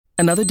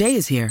Another day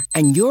is here,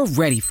 and you're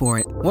ready for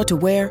it. What to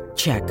wear?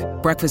 Check.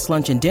 Breakfast,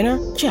 lunch, and dinner?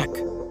 Check.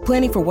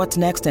 Planning for what's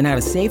next and how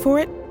to save for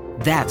it?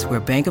 That's where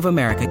Bank of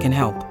America can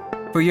help.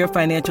 For your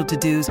financial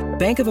to-dos,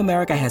 Bank of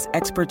America has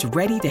experts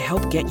ready to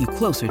help get you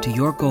closer to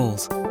your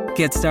goals.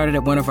 Get started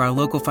at one of our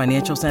local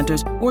financial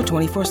centers or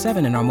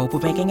 24/7 in our mobile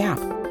banking app.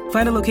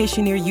 Find a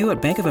location near you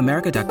at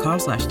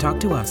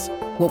bankofamerica.com/talktous.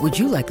 What would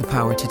you like the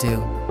power to do?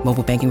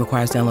 Mobile banking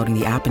requires downloading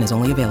the app and is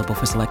only available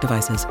for select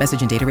devices.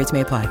 Message and data rates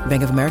may apply.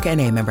 Bank of America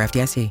N.A., member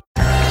FDIC.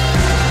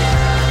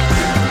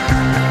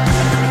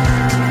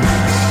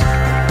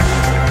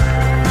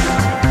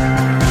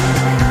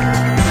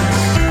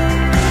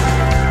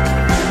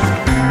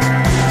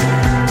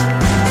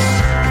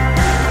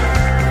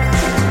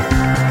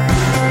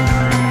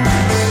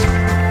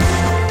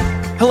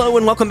 Hello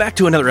and welcome back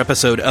to another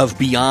episode of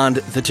Beyond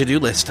the To-Do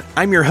List.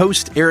 I'm your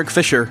host, Eric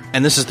Fisher,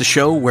 and this is the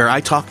show where I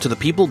talk to the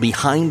people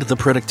behind the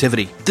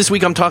productivity. This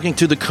week I'm talking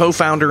to the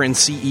co-founder and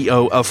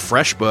CEO of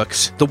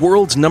FreshBooks, the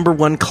world's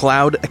 #1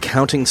 cloud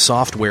accounting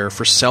software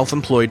for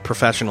self-employed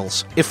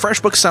professionals. If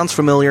FreshBooks sounds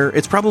familiar,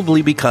 it's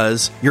probably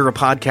because you're a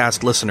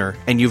podcast listener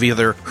and you've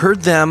either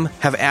heard them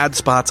have ad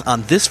spots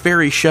on this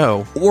very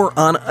show or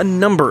on a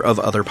number of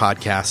other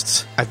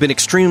podcasts. I've been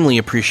extremely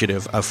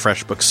appreciative of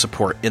FreshBooks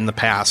support in the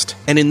past,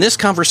 and in this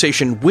conversation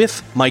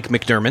with Mike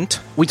McDermott,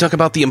 we talk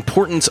about the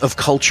importance of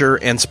culture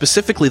and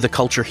specifically the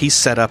culture he's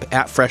set up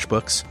at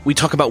FreshBooks. We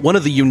talk about one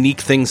of the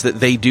unique things that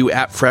they do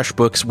at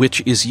FreshBooks,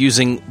 which is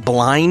using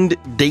blind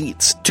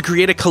dates to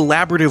create a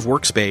collaborative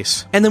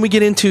workspace. And then we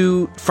get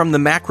into from the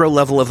macro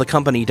level of the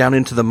company down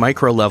into the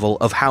micro level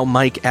of how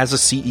Mike as a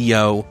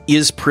CEO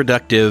is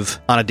productive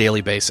on a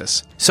daily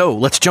basis. So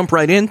let's jump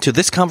right into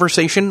this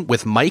conversation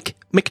with Mike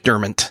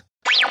McDermott.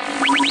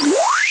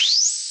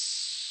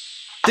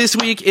 This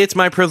week, it's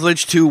my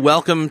privilege to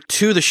welcome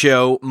to the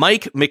show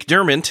Mike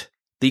McDermott,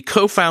 the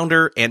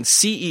co-founder and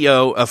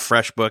CEO of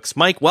FreshBooks.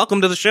 Mike,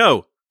 welcome to the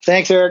show.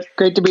 Thanks, Eric.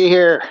 Great to be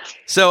here.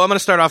 So I'm going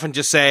to start off and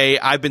just say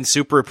I've been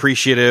super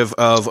appreciative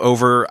of I've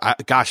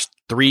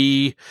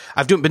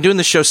been doing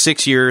this show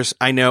 6 years.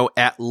 I know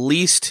at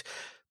least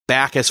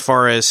back as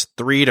far as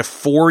 3 to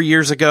 4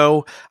 years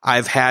ago,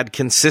 I've had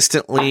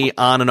consistently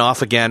on and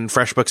off again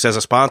FreshBooks as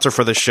a sponsor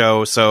for the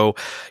show. So,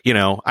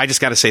 I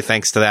just got to say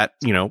thanks to that,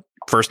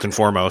 first and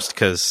foremost,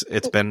 because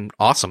it's been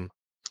awesome.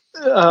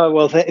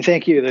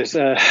 Thank you. There's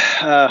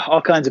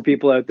all kinds of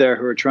people out there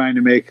who are trying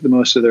to make the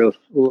most of their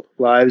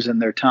lives and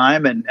their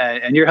time,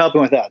 and you're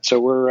helping with that. So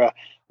we're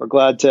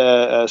glad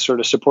to sort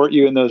of support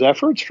you in those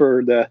efforts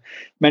for the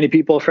many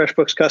people,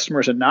 FreshBooks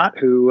customers and not,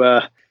 who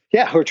are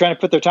trying to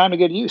put their time to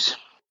good use.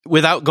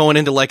 Without going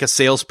into like a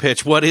sales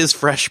pitch, what is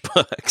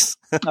FreshBooks?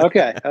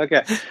 Okay.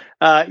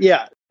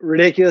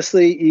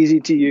 Ridiculously easy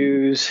to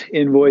use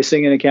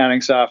invoicing and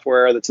accounting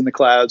software that's in the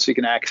cloud, so you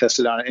can access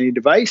it on any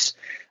device.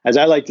 As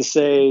I like to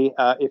say,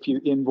 if you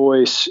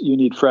invoice, you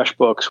need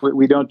FreshBooks.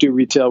 We don't do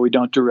retail. We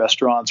don't do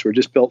restaurants. We're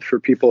just built for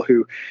people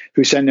who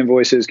send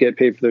invoices, get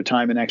paid for their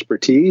time and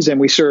expertise. And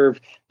we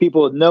serve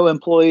people with no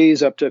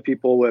employees up to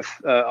people with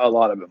a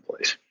lot of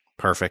employees.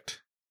 Perfect.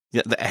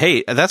 Yeah,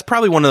 hey, that's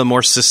probably one of the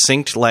more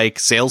succinct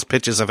sales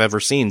pitches I've ever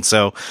seen.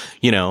 So,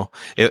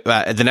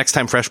 the next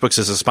time FreshBooks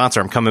is a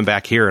sponsor, I'm coming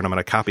back here and I'm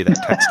going to copy that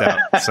text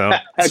out. So,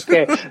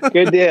 okay,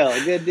 good deal.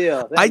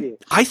 Thank you.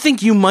 I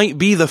think you might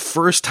be the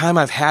first time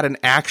I've had an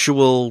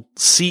actual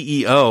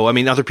CEO. I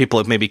mean, other people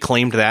have maybe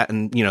claimed that,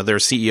 and they're a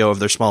CEO of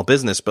their small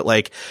business,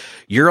 but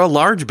you're a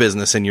large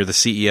business and you're the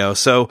CEO.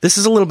 So this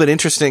is a little bit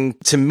interesting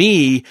to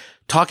me,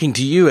 talking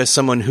to you as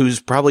someone who's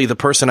probably the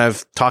person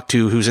I've talked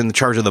to who's in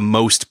charge of the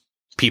most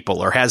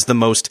people, or has the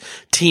most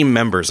team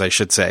members, I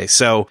should say.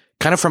 So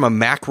kind of from a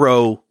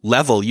macro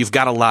level, you've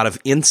got a lot of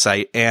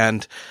insight.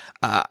 And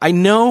I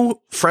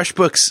know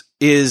FreshBooks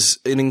is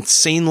an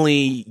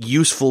insanely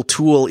useful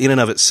tool in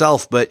and of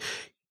itself, but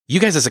you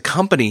guys as a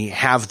company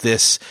have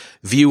this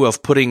view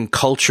of putting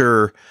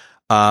culture,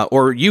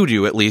 or you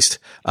do at least,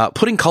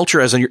 putting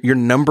culture as your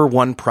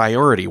 #1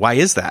 priority. Why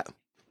is that?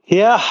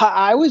 Yeah,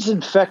 I was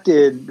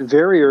infected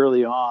very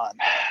early on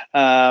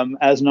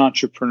as an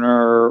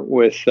entrepreneur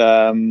with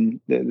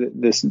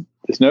this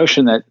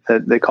notion that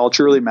the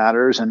culture really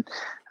matters. And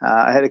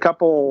I had a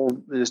couple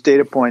just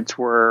data points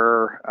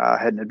where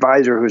I had an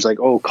advisor who was like,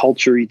 "Oh,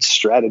 culture eats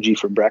strategy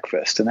for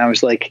breakfast," and I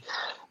was like,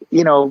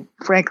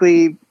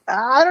 frankly,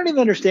 I don't even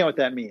understand what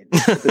that means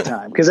at the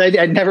time, because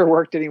I'd never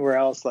worked anywhere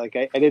else. I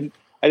didn't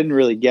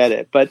really get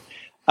it, but.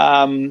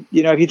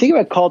 If you think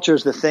about culture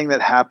as the thing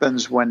that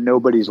happens when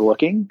nobody's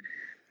looking,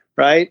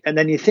 right? And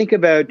then you think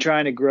about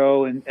trying to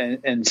grow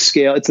and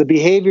scale. It's the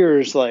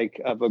behaviors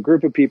of a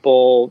group of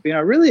people,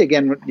 really,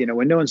 again,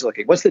 when no one's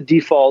looking. What's the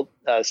default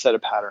set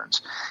of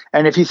patterns?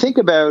 And if you think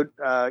about,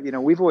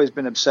 we've always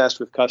been obsessed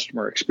with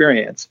customer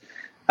experience.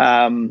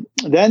 Then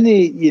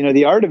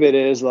the art of it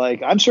is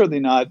I'm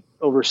certainly not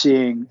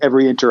overseeing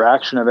every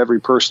interaction of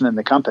every person in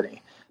the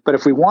company. But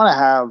if we want to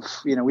have,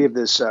 we have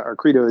this, our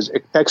credo is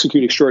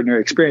execute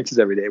extraordinary experiences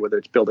every day, whether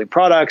it's building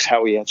products,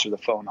 how we answer the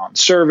phone on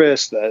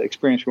service, the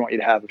experience we want you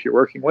to have if you're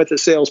working with a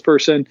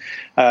salesperson.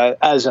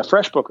 As a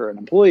FreshBooker, an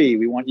employee,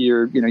 we want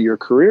your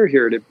career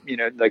here to,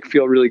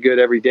 feel really good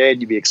every day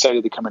and you be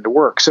excited to come into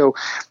work. So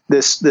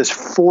this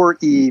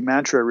 4E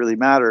mantra really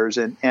matters.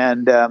 And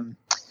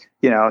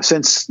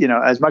since,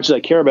 as much as I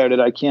care about it,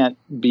 I can't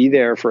be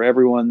there for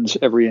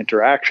every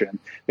interaction.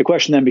 The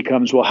question then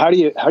becomes, well, how do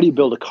you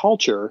build a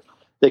culture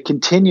that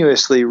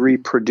continuously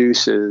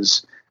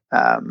reproduces,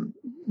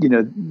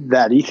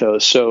 that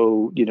ethos?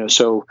 So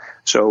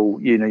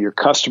your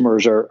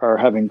customers are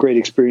having great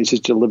experiences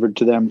delivered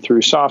to them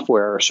through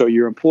software. So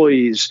your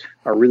employees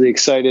are really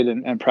excited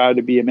and proud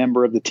to be a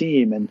member of the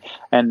team.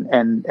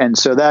 And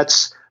so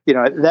that's,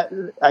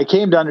 that I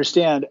came to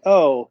understand,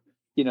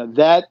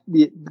 that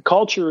the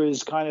culture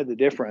is kind of the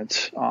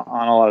difference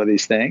on a lot of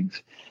these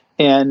things.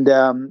 And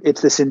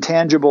it's this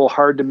intangible,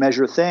 hard to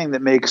measure thing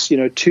that makes,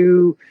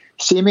 two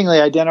seemingly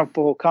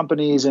identical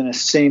companies in a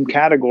same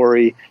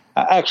category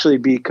actually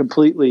be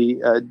completely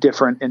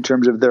different in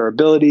terms of their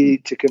ability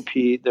to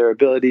compete, their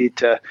ability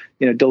to,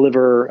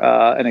 deliver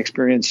an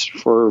experience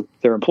for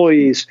their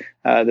employees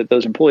that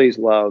those employees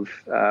love.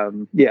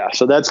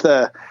 So that's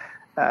the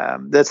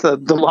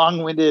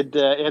long-winded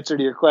answer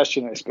to your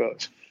question, I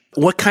suppose.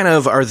 What kind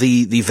of are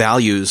the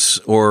values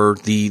or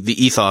the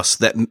ethos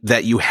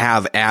that you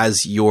have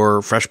as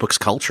your FreshBooks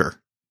culture?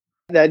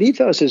 That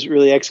ethos is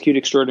really execute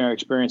extraordinary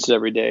experiences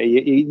every day.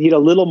 You need a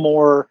little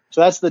more.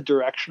 So that's the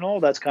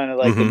directional. That's kind of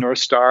like the North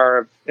Star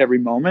of every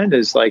moment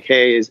is like,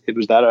 hey,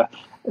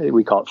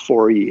 we call it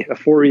 4E, a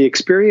 4E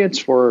experience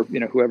for,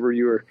 whoever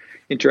you are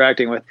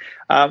interacting with.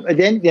 And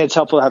then it's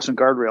helpful to have some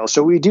guardrails.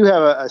 So we do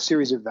have a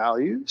series of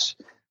values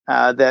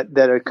that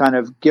are kind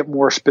of get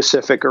more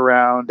specific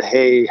around,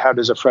 hey, how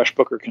does a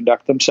FreshBooker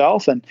conduct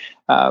themselves? And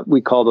we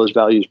call those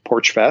values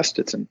PorchFest.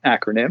 It's an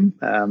acronym.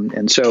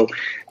 And so,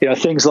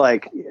 things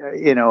like,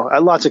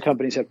 lots of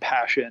companies have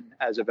passion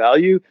as a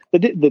value.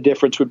 The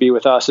difference would be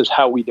with us is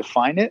how we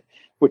define it,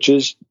 which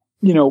is,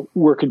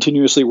 we're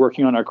continuously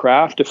working on our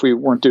craft. If we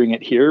weren't doing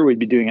it here, we'd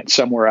be doing it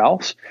somewhere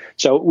else.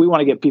 So we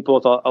want to get people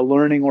with a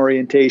learning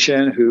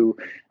orientation who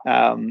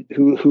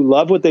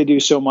love what they do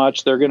so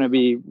much. They're going to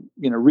be,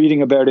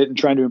 reading about it and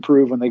trying to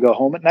improve when they go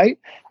home at night.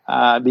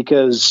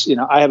 Because,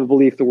 I have a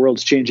belief the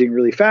world's changing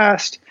really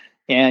fast.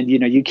 And,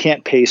 you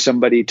can't pay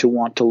somebody to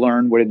want to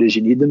learn what it is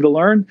you need them to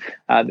learn.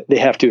 They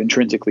have to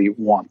intrinsically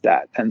want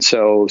that. And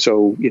so,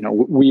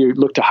 we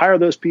look to hire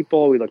those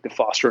people. We look to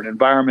foster an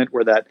environment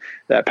where that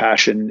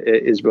passion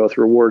is both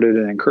rewarded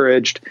and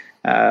encouraged.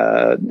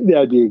 That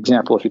would be an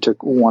example if you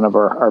took one of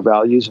our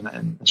values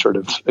and sort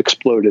of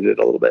exploded it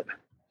a little bit.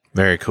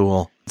 Very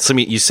cool. So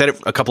you said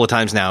it a couple of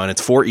times now, and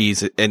it's 4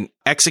 E's, and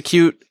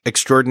execute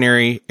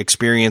extraordinary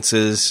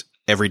experiences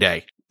every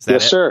day. Is that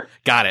yes, it? Sir.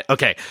 Got it.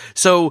 Okay.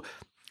 So,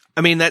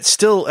 that's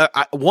still,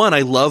 one,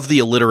 I love the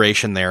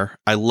alliteration there.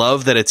 I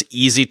love that it's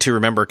easy to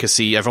remember because,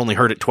 see, I've only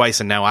heard it twice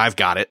and now I've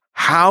got it.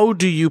 How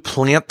do you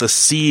plant the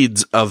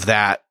seeds of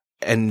that?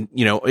 And,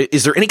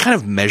 is there any kind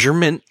of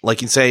measurement?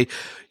 Like you say,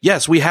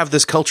 yes, we have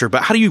this culture,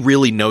 but how do you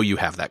really know you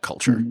have that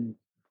culture? Mm-hmm.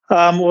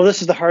 Well,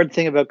 this is the hard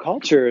thing about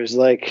culture is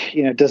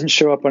it doesn't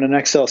show up on an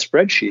Excel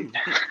spreadsheet,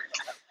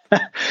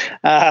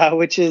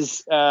 which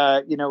is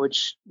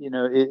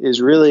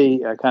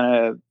really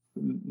kind of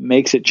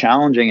makes it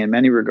challenging in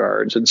many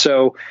regards. And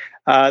so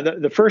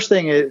the first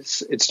thing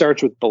is it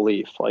starts with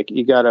belief. Like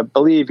you got to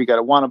believe, you got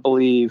to want to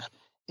believe.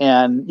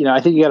 And,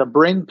 I think you got to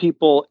bring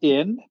people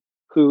in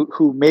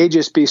who may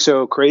just be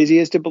so crazy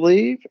as to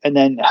believe, and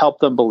then help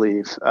them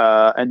believe,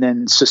 and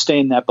then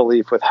sustain that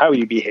belief with how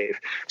you behave.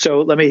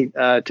 So let me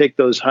take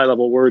those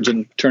high-level words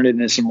and turn it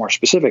into some more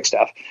specific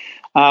stuff.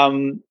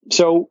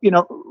 So,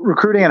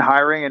 recruiting and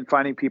hiring and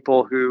finding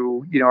people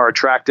who, are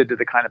attracted to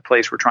the kind of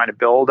place we're trying to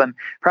build, and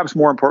perhaps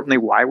more importantly,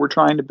 why we're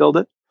trying to build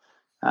it.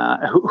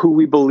 Who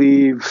we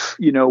believe,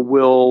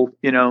 will,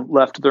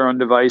 left to their own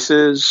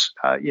devices,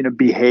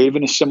 behave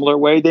in a similar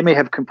way. They may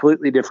have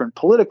completely different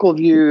political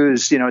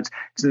views.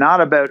 It's not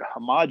about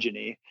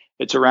homogeny.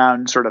 It's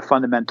around sort of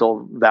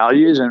fundamental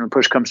values. And when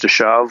push comes to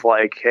shove,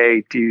 like,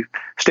 hey, do you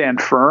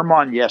stand firm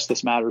on, yes,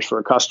 this matters for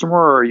a customer,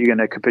 or are you going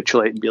to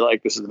capitulate and be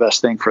like, this is the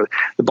best thing for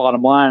the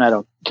bottom line? I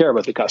don't care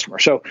about the customer.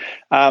 So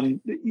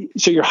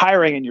you're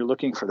hiring and you're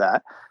looking for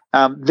that.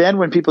 Then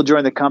when people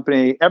join the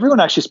company, everyone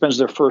actually spends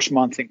their first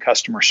month in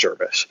customer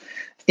service.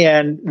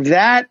 And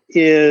that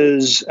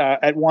is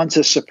at once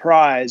a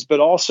surprise, but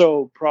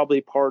also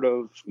probably part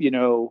of,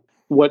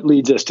 what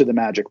leads us to the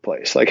magic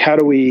place. Like, how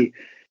do we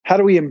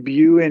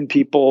imbue in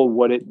people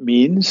what it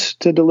means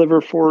to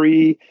deliver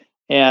 4E?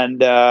 And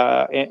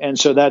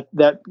so that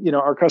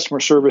our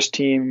customer service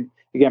team,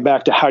 again,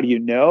 back to how do you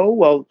know?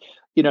 Well,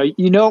 you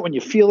know it when you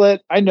feel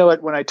it. I know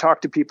it when I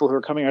talk to people who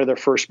are coming out of their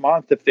first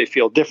month, if they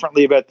feel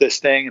differently about this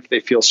thing, if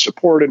they feel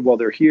supported while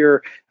they're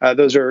here.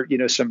 Those are,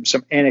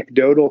 some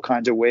anecdotal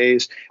kinds of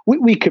ways.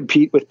 We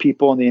compete with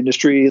people in the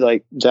industry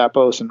like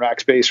Zappos and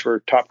Rackspace for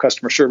top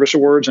customer service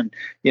awards, and,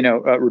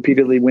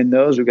 repeatedly win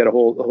those. We've got a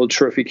whole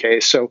trophy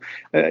case. So,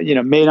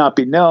 may not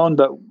be known,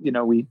 but,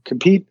 we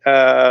compete,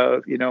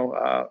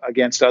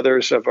 against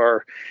others of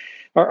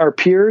our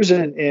peers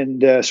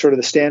and sort of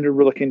the standard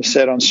we're looking to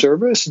set on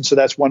service. And so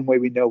that's one way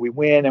we know we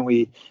win. And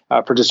we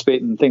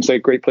participate in things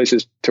like Great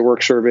Places to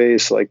Work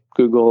surveys like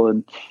Google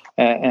and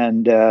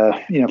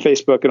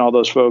Facebook and all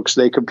those folks.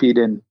 They compete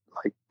in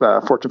like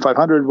Fortune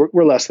 500.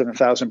 We're less than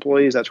 1,000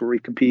 employees. That's where we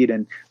compete.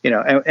 And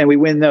we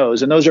win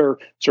those. And those are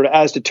sort of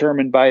as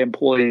determined by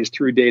employees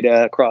through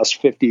data across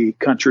 50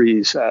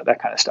 countries, that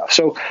kind of stuff.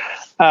 So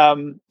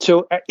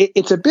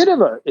it's a bit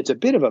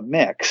of a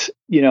mix,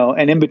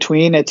 and in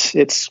between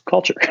it's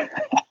culture.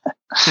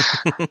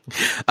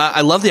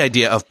 I love the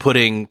idea of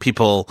putting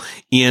people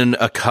in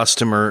a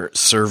customer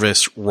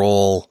service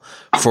role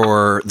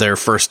for their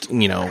first,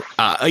 they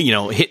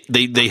hit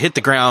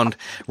the ground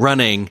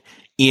running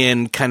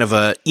in kind of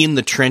in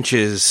the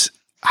trenches,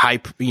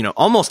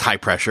 almost high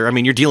pressure. I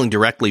mean, you're dealing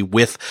directly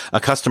with a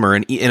customer,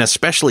 and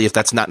especially if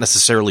that's not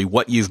necessarily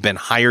what you've been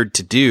hired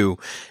to do,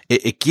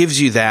 it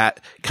gives you that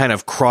kind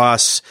of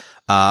cross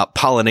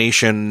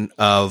pollination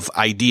of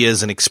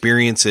ideas and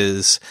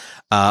experiences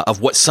of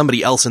what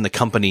somebody else in the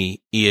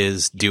company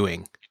is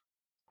doing.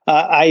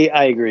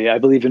 I agree. I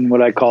believe in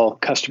what I call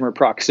customer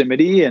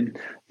proximity, and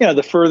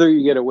the further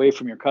you get away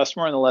from your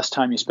customer and the less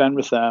time you spend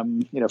with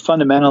them,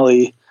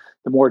 fundamentally,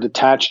 the more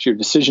detached your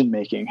decision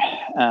making,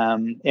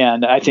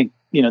 and I think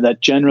that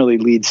generally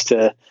leads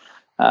to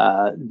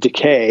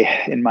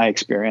decay in my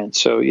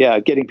experience. So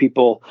getting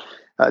people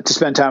to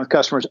spend time with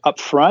customers up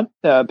front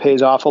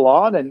pays off a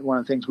lot. And one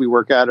of the things we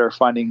work at are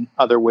finding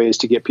other ways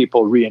to get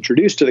people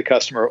reintroduced to the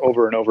customer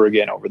over and over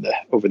again over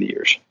the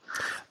years.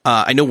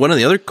 I know one of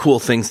the other cool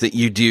things that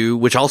you do,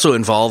 which also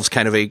involves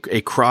kind of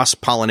a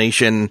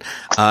cross-pollination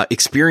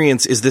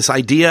experience, is this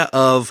idea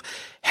of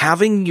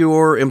having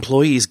your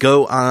employees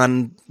go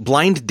on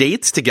blind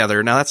dates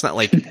together. Now, that's not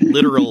like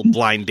literal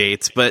blind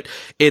dates, but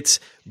it's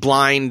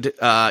blind,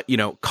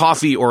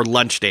 coffee or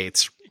lunch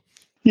dates.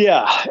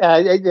 Yeah,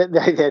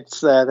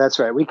 that's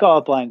right. We call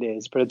it blind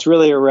dates, but it's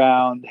really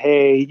around,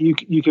 hey,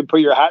 you can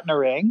put your hat in a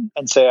ring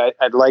and say,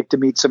 I'd like to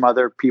meet some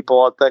other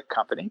people at the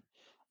company.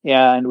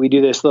 And we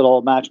do this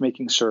little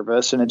matchmaking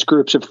service, and it's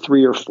groups of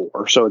 3 or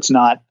 4. So it's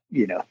not,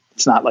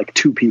 it's not like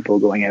 2 people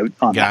going out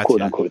on that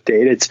quote unquote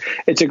date.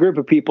 It's a group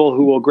of people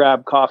who will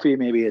grab coffee.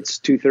 Maybe it's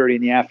 2:30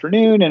 in the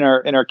afternoon in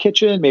our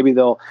kitchen. Maybe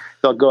they'll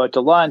go out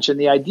to lunch. And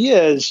the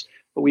idea is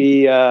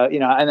we,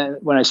 and then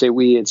when I say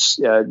we, it's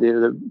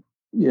the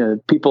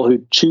people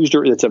who choose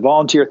to. It's a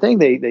volunteer thing.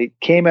 They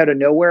came out of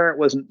nowhere. It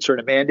wasn't sort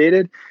of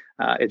mandated.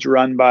 It's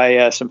run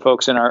by some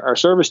folks in our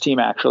service team,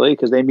 actually,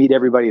 because they meet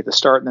everybody at the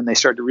start, and then they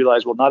start to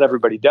realize, well, not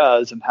everybody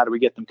does, and how do we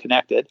get them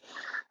connected?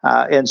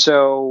 And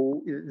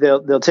so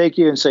they'll take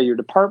you and say your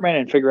department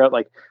and figure out,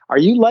 like, are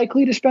you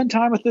likely to spend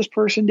time with this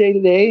person day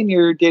to day in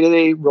your day to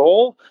day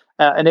role?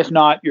 And if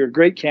not, you're a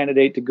great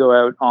candidate to go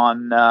out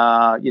on,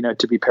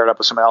 to be paired up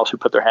with someone else who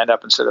put their hand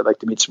up and said, I'd like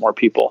to meet some more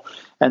people.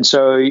 And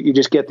so you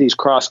just get these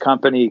cross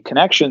company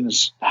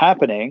connections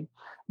happening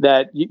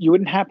that you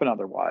wouldn't happen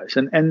otherwise.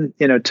 And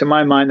to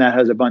my mind, that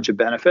has a bunch of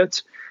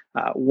benefits.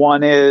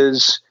 One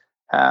is,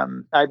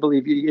 I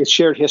believe it's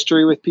shared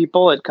history with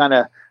people. It kind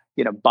of,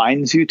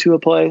 binds you to a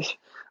place.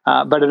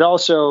 But it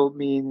also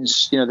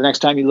means, the next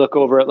time you look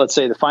over at, let's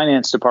say, the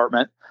finance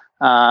department,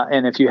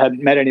 and if you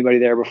hadn't met anybody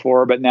there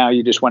before, but now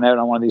you just went out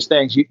on one of these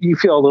things, you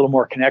feel a little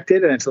more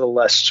connected, and it's a little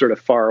less sort of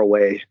far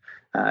away,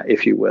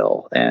 if you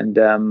will. And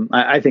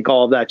I think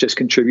all of that just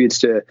contributes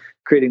to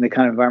creating the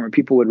kind of environment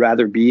people would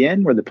rather be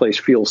in, where the place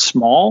feels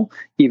small,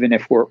 even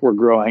if we're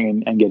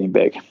growing and getting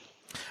big.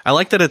 I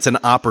like that it's an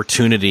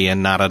opportunity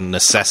and not a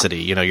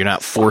necessity. You're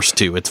not forced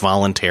to. It's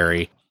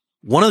voluntary.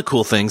 One of the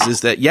cool things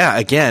is that,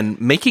 again,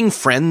 making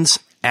friends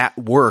at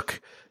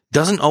work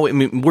doesn't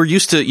always, we're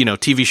used to,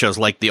 TV shows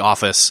like The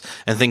Office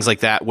and things like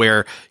that,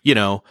 where,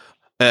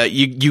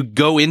 you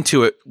go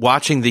into it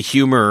watching the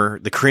humor,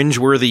 the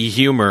cringeworthy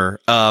humor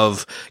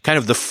of kind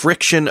of the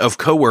friction of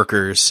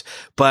coworkers.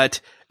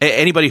 But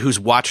anybody who's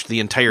watched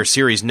the entire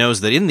series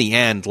knows that in the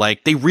end,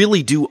 like, they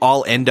really do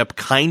all end up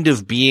kind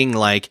of being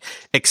like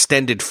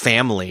extended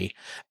family.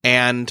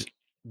 And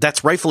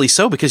that's rightfully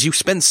so, because you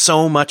spend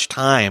so much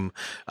time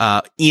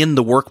in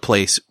the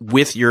workplace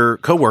with your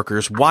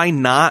coworkers. Why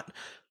not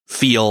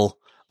feel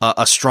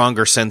a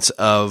stronger sense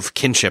of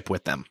kinship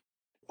with them?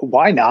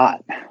 Why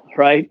not?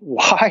 Right?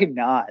 Why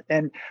not?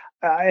 And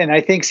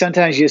I think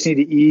sometimes you just need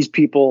to ease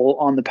people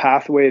on the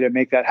pathway to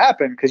make that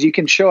happen, because you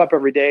can show up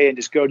every day and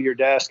just go to your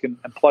desk and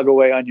plug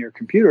away on your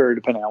computer,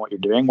 depending on what you're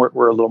doing.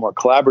 We're a little more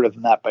collaborative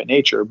than that by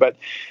nature, but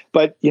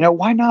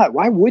why not?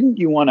 Why wouldn't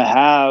you want to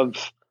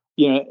have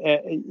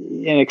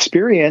an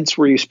experience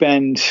where you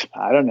spend,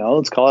 I don't know,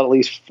 let's call it at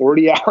least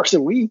 40 hours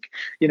a week,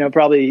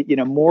 probably,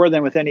 more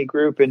than with any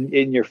group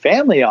in your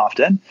family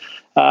often.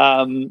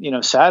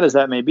 Sad as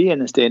that may be in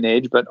this day and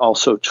age, but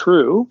also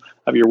true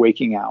of your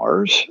waking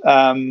hours.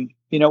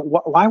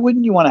 Why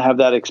wouldn't you want to have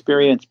that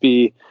experience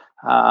be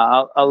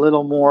a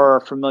little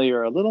more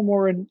familiar, a little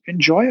more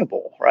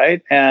enjoyable,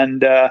 right?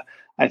 And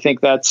I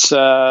think that's,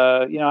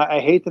 I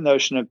hate the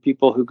notion of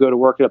people who go to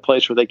work at a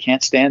place where they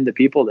can't stand the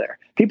people there.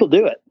 People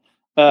do it,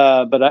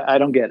 but I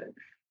don't get it.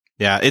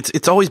 Yeah,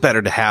 it's always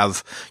better to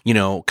have,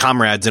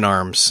 comrades in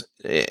arms,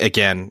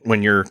 again,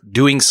 when you're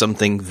doing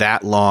something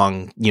that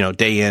long,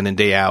 day in and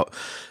day out.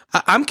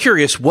 I'm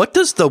curious, what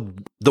does the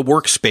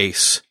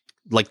workspace,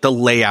 like the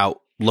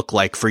layout, look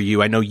like for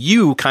you? I know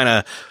you kind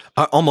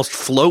of almost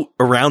float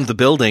around the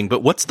building,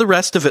 but what's the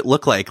rest of it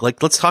look like?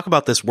 Like, let's talk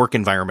about this work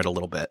environment a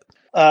little bit.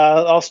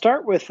 I'll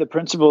start with the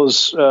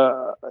principles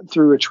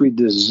through which we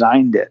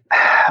designed it.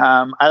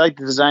 I like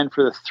to design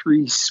for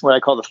what I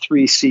call the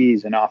 3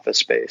 C's in office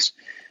space.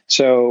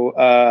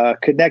 So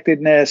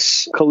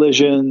connectedness,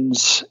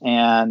 collisions,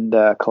 and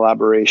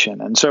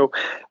collaboration. And so,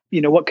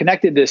 what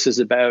connectedness is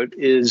about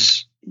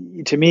is,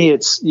 to me,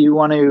 it's you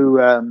want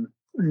to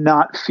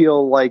not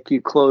feel like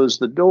you close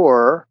the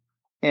door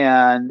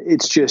and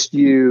it's just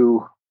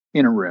you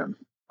in a room,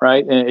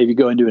 right? And if you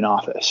go into an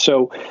office.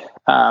 So,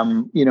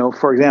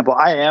 for example,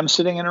 I am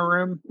sitting in a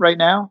room right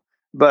now,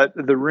 but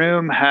the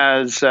room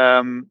has,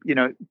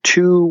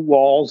 2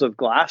 walls of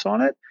glass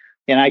on it,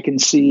 and I can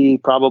see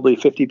probably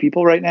 50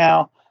 people right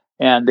now,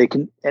 and they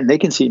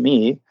can see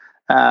me.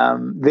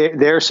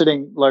 They're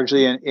sitting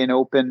largely in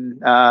open,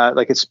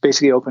 like it's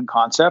basically open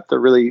concept. They're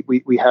really,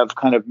 we have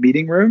kind of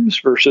meeting rooms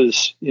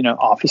versus,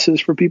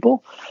 offices for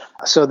people.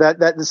 So that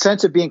the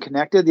sense of being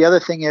connected. The other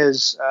thing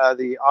is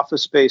the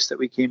office space that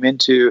we came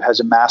into has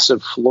a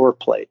massive floor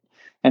plate.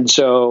 And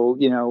so,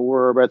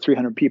 we're about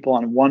 300 people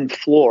on one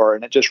floor,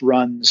 and it just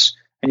runs,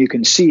 and you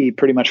can see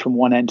pretty much from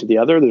one end to the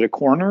other. There's a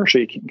corner, so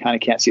you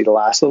can't see the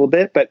last little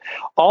bit. But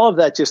all of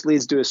that just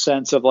leads to a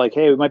sense of like,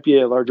 hey, we might be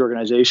a large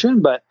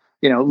organization, but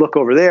look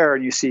over there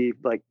and you see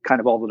like kind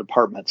of all the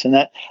departments. And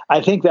that,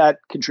 I think that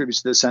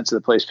contributes to the sense of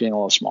the place being a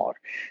little smaller.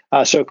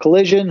 So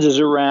collisions is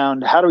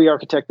around how do we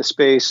architect the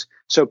space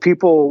so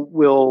people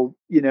will,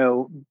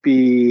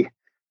 be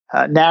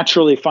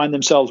naturally find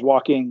themselves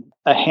walking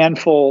a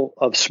handful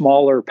of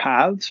smaller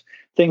paths.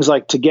 Things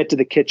like to get to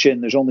the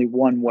kitchen, there's only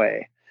one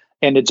way.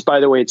 And it's, by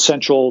the way, it's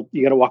central.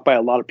 You got to walk by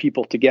a lot of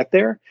people to get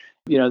there.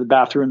 The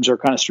bathrooms are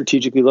kind of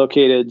strategically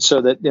located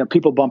so that,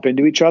 people bump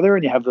into each other,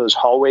 and you have those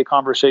hallway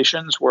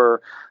conversations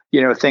where,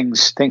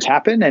 things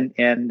happen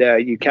and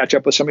you catch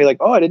up with somebody like,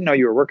 oh, I didn't know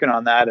you were working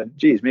on that. And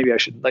geez, maybe I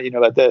should let you know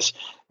about this.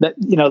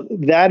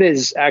 That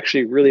is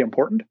actually really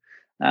important.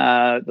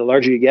 The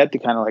larger you get to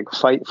kind of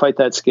like fight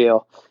that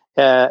scale.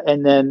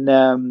 And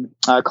then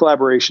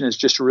collaboration is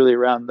just really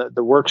around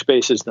the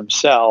workspaces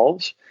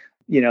themselves.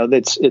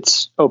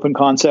 It's open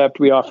concept.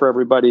 We offer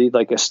everybody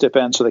like a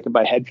stipend so they can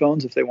buy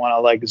headphones if they want to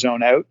like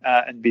zone out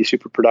and be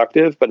super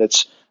productive. But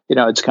it's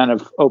kind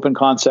of open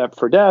concept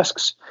for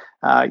desks.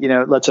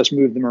 It lets us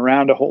move them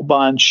around a whole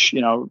bunch.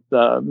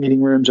 The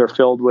meeting rooms are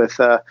filled with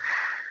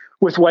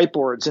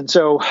whiteboards. And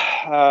so,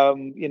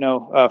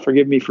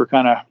 forgive me for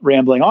kind of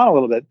rambling on a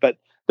little bit, but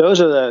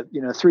those are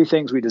the 3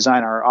 things we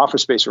design our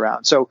office space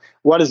around. So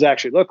what does it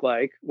actually look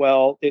like?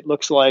 Well, it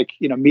looks like,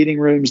 meeting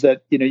rooms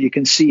that, you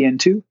can see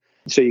into.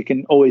 So you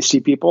can always see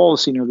people, the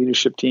senior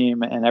leadership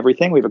team and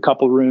everything. We have a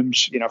couple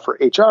rooms, for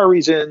HR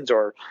reasons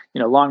or,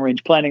 long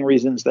range planning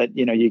reasons that,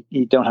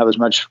 you don't have as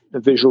much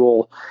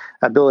visual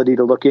ability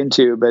to look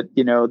into. But,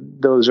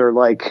 those are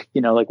like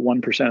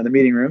 1% of the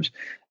meeting rooms.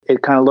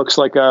 It kind of looks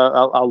like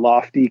a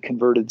lofty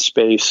converted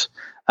space,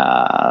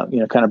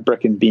 kind of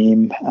brick and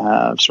beam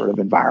sort of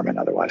environment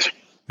otherwise.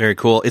 Very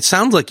cool. It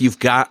sounds like you've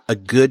got a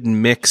good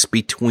mix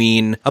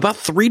between about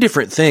 3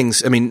 different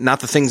things. I mean, not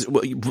the things,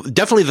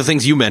 definitely the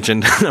things you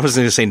mentioned. I was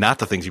going to say not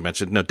the things you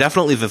mentioned. No,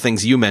 definitely the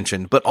things you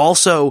mentioned, but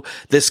also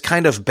this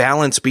kind of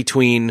balance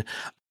between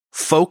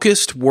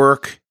focused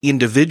work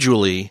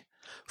individually,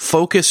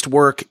 focused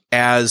work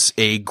as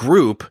a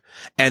group,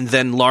 and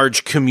then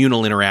large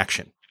communal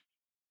interaction.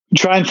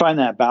 Try and find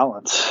that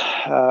balance.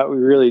 We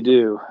really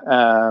do.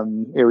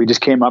 We just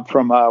came up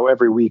from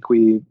every week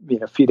we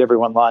feed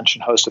everyone lunch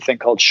and host a thing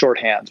called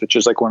Shorthands, which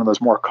is like one of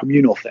those more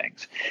communal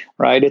things,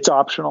 right? It's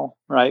optional,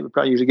 right? We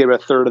probably usually get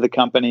about a third of the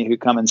company who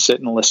come and sit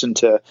and listen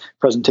to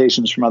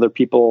presentations from other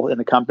people in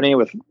the company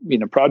with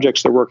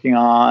projects they're working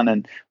on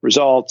and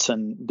results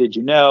and did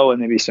you know,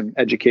 and maybe some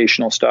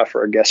educational stuff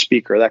or a guest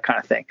speaker, that kind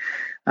of thing.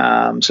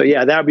 So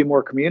yeah, that would be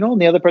more communal.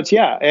 And the other parts,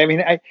 yeah, I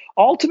mean,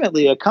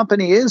 ultimately a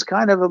company is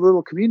kind of a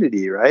little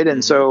community, right?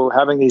 And so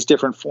having these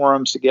different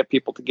forums to get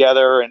people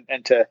together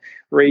and to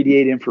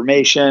radiate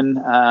information,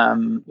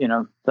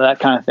 that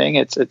kind of thing,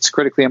 it's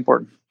critically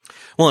important.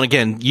 Well, and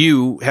again,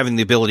 you having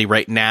the ability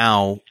right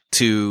now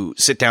to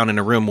sit down in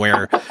a room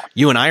where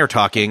you and I are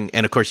talking,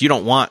 and of course you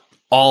don't want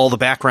all the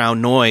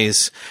background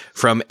noise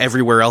from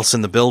everywhere else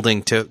in the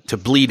building to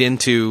bleed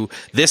into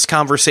this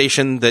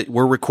conversation that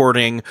we're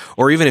recording,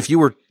 or even if you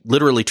were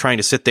literally trying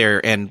to sit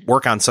there and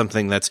work on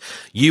something that's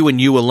you and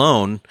you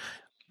alone.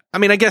 I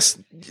mean, I guess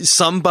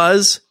some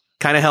buzz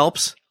kind of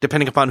helps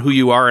depending upon who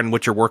you are and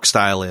what your work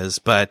style is.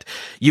 But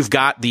you've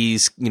got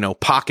these,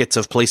 pockets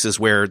of places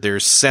where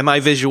there's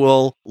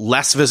semi-visual,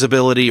 less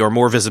visibility or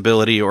more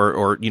visibility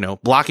or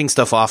blocking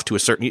stuff off to a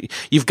certain,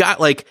 you've got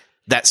like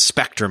that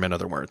spectrum, in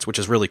other words, which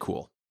is really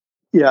cool.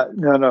 Yeah,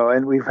 no.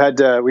 And we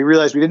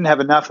realized we didn't have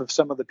enough of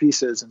some of the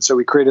pieces. And so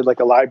we created like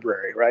a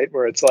library, right?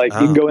 Where it's like, you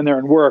can go in there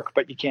and work,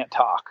 but you can't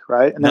talk,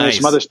 right? And then there's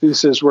some other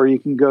spaces where you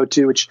can go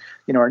to, which,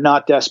 are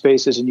not desk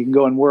spaces, and you can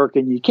go and work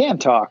and you can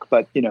talk,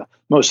 but,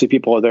 mostly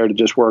people are there to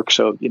just work.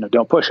 So,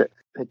 don't push it.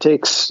 It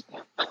takes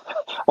a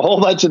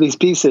whole bunch of these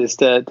pieces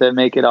to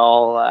make it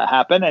all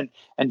happen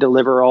and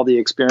deliver all the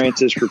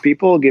experiences for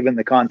people, given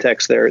the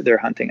context they're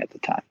hunting at the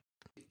time.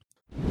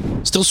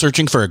 Still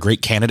searching for a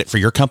great candidate for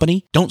your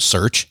company? Don't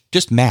search,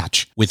 just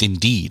match with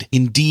Indeed.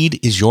 Indeed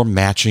is your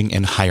matching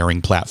and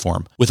hiring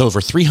platform with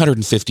over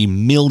 350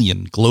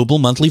 million global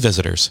monthly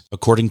visitors,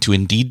 according to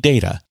Indeed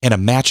data, and a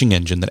matching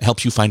engine that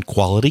helps you find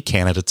quality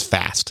candidates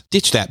fast.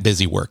 Ditch that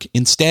busy work.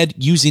 Instead,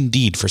 use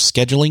Indeed for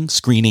scheduling,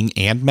 screening,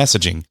 and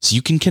messaging so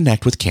you can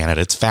connect with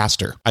candidates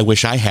faster. I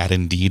wish I had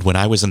Indeed when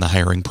I was in the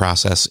hiring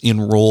process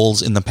in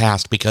roles in the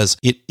past, because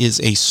it is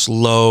a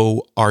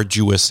slow,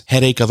 arduous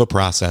headache of a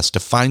process to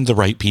find the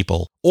right people.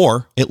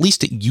 Or, at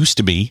least it used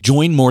to be.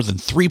 Join more than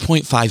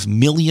 3.5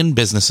 million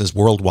businesses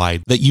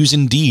worldwide that use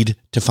Indeed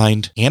to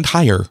find and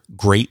hire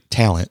great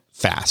talent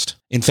fast.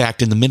 In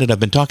fact, in the minute I've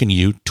been talking to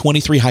you,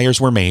 23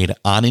 hires were made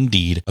on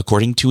Indeed,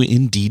 according to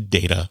Indeed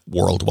data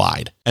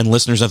worldwide. And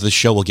listeners of this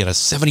show will get a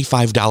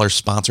 $75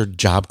 sponsored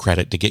job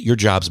credit to get your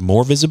jobs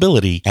more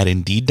visibility at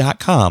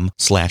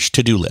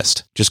Indeed.com/to-do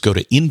list. Just go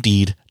to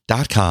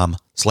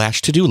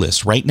Indeed.com/to-do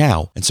list right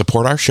now and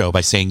support our show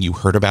by saying you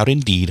heard about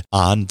Indeed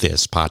on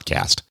this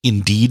podcast.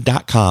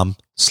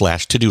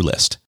 Indeed.com/to-do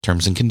list.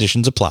 Terms and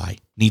conditions apply.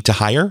 Need to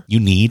hire? You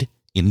need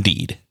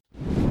Indeed.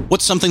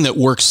 What's something that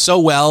works so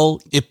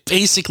well, it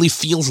basically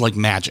feels like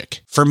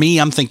magic? For me,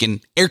 I'm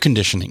thinking air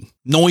conditioning,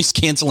 noise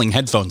canceling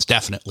headphones,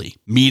 definitely.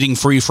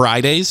 Meeting-free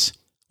Fridays?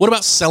 What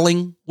about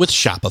selling with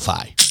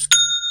Shopify?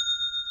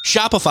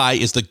 Shopify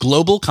is the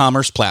global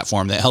commerce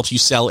platform that helps you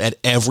sell at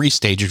every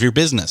stage of your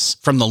business.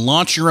 From the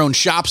launch your own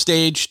shop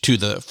stage to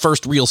the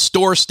first real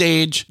store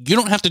stage, you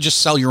don't have to just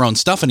sell your own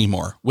stuff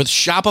anymore. With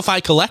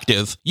Shopify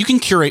Collective, you can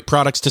curate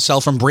products to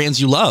sell from brands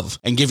you love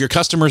and give your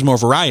customers more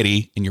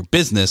variety and your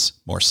business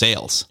more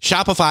sales.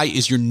 Shopify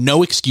is your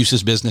no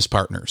excuses business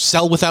partner.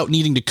 Sell without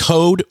needing to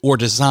code or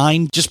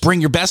design. Just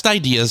bring your best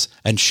ideas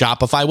and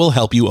Shopify will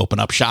help you open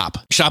up shop.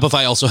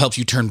 Shopify also helps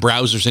you turn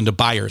browsers into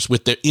buyers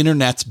with the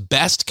internet's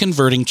best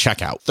converting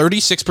checkout,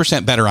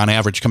 36% better on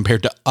average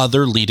compared to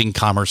other leading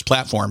commerce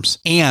platforms,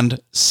 and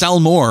sell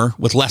more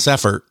with less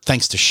effort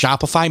thanks to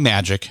Shopify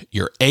Magic,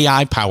 your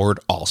AI-powered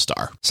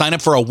all-star. Sign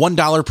up for a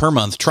 $1 per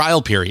month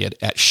trial period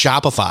at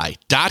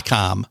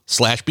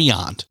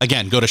shopify.com/beyond.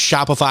 Again, go to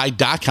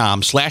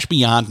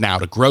shopify.com/beyond now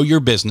to grow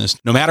your business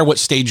no matter what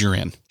stage you're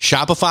in.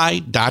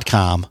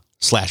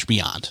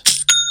 Shopify.com/beyond.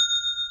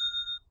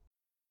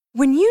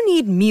 When you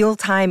need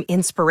mealtime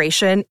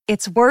inspiration,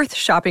 it's worth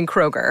shopping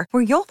Kroger,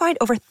 where you'll find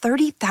over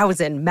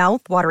 30,000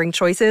 mouth-watering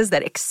choices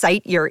that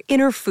excite your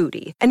inner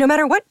foodie. And no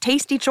matter what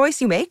tasty choice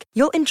you make,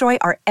 you'll enjoy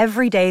our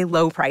everyday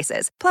low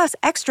prices, plus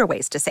extra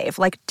ways to save,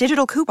 like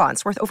digital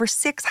coupons worth over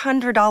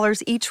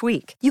 $600 each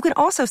week. You can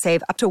also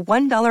save up to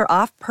 $1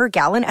 off per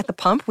gallon at the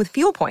pump with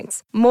fuel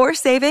points. More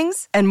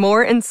savings and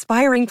more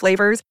inspiring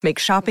flavors make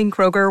shopping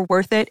Kroger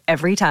worth it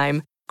every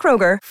time.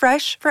 Kroger,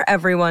 fresh for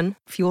everyone.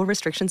 Fuel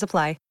restrictions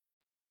apply.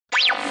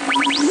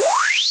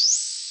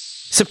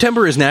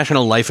 September is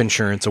National Life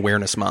Insurance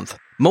Awareness Month.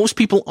 Most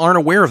people aren't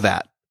aware of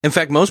that. In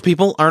fact, most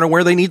people aren't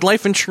aware they need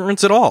life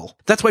insurance at all.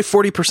 That's why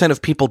 40%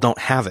 of people don't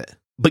have it.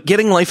 But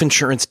getting life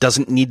insurance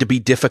doesn't need to be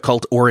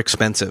difficult or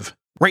expensive.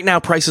 Right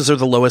now, prices are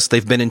the lowest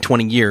they've been in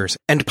 20 years,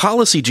 and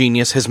Policy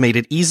Genius has made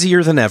it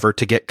easier than ever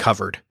to get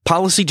covered.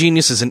 Policy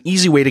Genius is an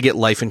easy way to get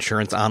life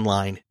insurance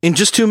online. In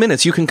just 2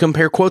 minutes, you can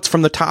compare quotes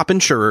from the top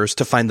insurers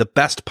to find the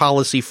best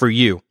policy for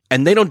you.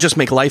 And they don't just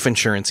make life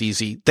insurance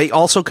easy, they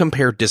also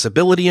compare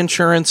disability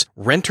insurance,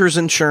 renter's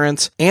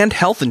insurance, and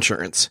health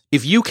insurance.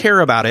 If you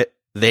care about it,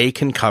 they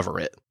can cover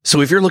it.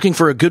 So if you're looking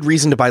for a good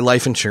reason to buy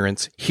life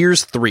insurance,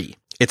 here's 3.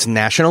 It's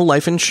National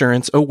Life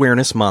Insurance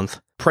Awareness Month.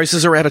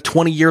 Prices are at a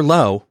 20-year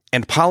low,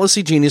 and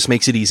Policy Genius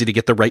makes it easy to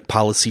get the right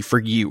policy for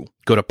you.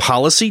 Go to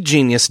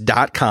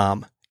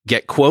policygenius.com.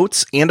 Get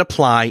quotes and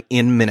apply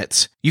in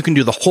minutes. You can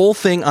do the whole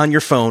thing on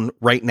your phone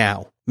right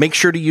now. Make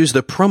sure to use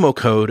the promo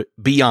code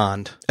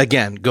BEYOND.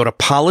 Again, go to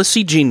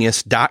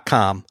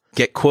policygenius.com.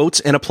 Get quotes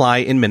and apply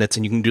in minutes,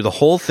 and you can do the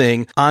whole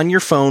thing on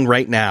your phone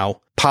right now.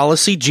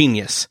 Policy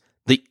Genius,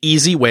 the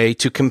easy way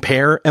to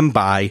compare and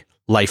buy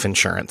life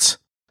insurance.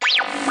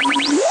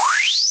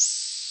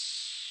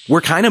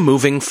 We're kind of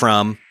moving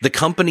from the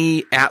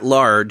company at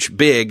large,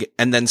 big,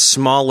 and then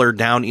smaller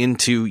down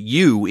into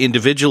you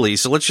individually.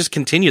 So let's just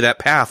continue that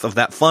path of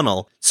that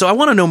funnel. So I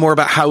want to know more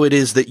about how it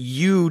is that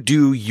you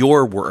do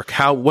your work.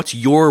 What's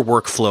your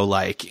workflow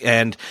like?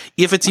 And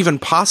if it's even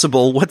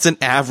possible, what's an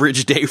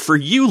average day for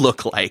you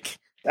look like?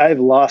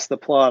 I've lost the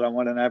plot on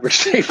what an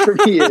average day for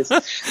me is.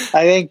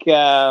 I think,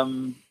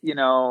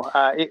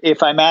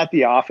 if I'm at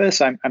the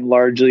office, I'm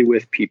largely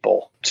with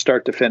people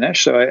start to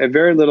finish. So I have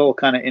very little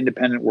kind of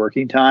independent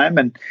working time.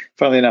 And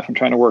funnily enough, I'm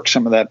trying to work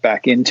some of that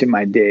back into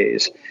my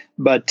days.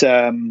 But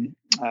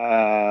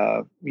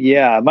my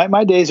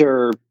days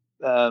are,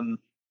 I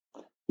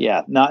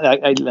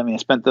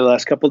spent the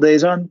last couple of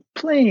days on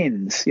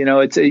planes.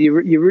 It's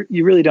you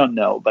really don't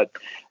know, but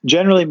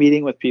generally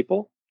meeting with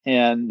people.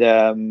 And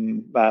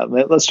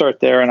let's start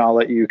there, and I'll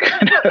let you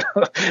kind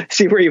of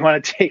see where you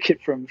want to take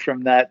it from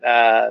that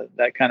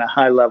kind of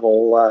high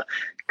level.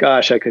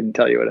 Gosh, I couldn't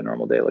tell you what a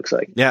normal day looks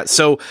like. Yeah.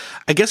 So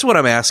I guess what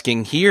I'm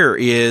asking here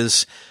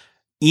is,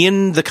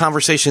 in the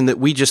conversation that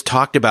we just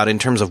talked about in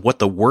terms of what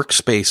the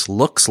workspace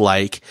looks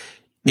like,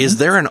 is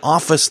there an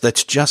office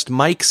that's just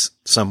Mike's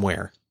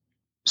somewhere?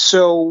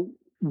 So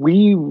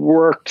we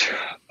worked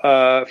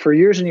for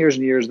years and years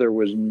and years. There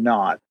was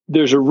not.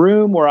 There's a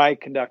room where I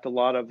conduct a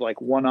lot of like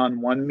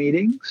one-on-one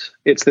meetings.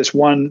 It's this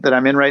one that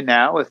I'm in right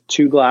now with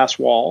 2 glass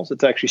walls.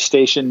 It's actually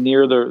stationed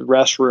near the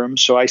restroom.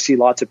 So I see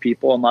lots of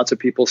people and lots of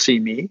people see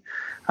me.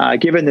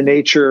 Given the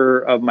nature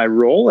of my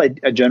role, I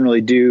generally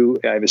do.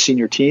 I have a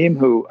senior team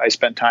who I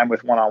spend time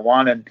with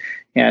one-on-one.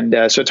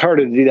 And so it's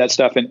harder to do that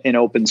stuff in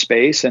open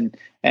space. And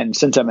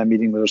since I'm a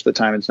meeting most of the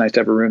time, it's nice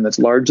to have a room that's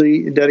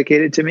largely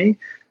dedicated to me.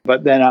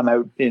 But then I'm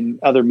out in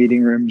other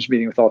meeting rooms,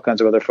 meeting with all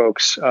kinds of other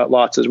folks,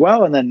 lots as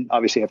well. And then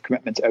obviously have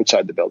commitments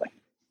outside the building.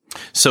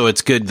 So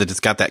it's good that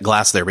it's got that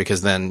glass there,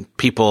 because then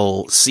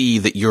people see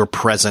that you're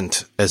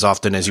present as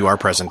often as you are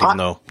present, even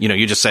though,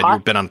 you just said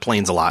you've been on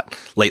planes a lot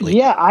lately.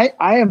 Yeah,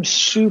 I'm a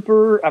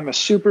super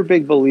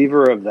big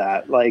believer of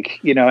that.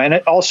 And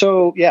it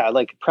also,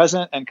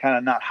 present and kind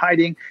of not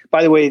hiding.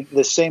 By the way,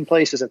 the same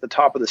place is at the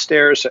top of the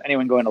stairs. So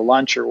anyone going to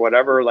lunch or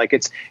whatever, I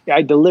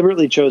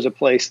deliberately chose a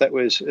place that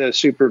was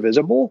super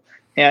visible.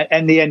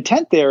 And the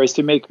intent there is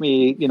to make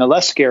me,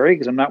 less scary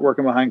because I'm not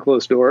working behind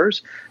closed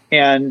doors,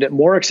 and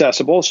more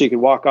accessible, so you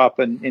can walk up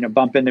and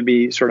bump into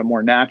me sort of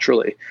more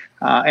naturally.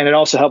 And it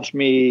also helps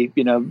me,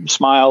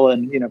 smile,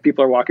 and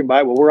people are walking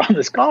by. Well, we're on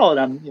this call,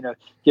 and I'm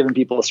giving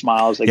people a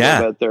smile as they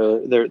go about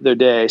their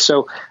day.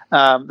 So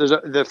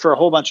for a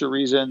whole bunch of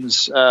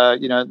reasons,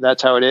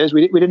 that's how it is.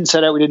 We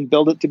didn't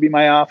build it to be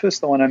my office,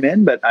 the one I'm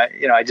in, but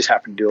I just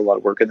happen to do a lot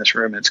of work in this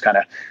room. And it's kind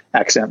of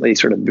accidentally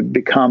sort of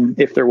become,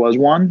 if there was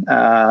one,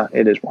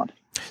 it is one.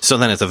 So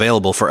then it's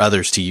available for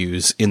others to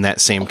use in that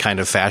same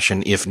kind of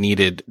fashion if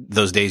needed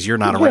those days you're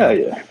not around.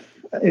 Yeah.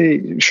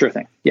 Sure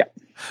thing. Yeah.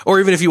 Or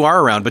even if you are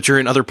around, but you're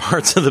in other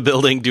parts of the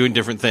building doing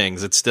different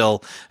things, it's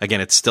still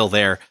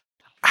there.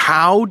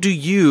 How do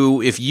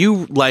you, if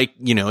you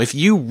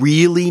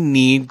really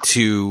need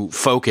to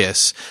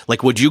focus,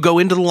 would you go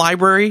into the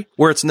library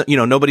where it's,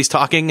 nobody's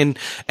talking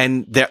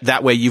and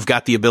that way you've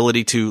got the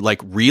ability to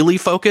really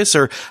focus?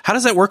 Or how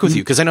does that work with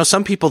you? Because I know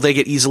some people, they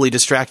get easily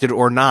distracted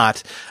or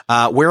not.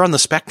 Where on the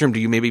spectrum do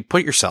you maybe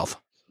put yourself?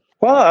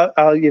 Well,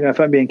 if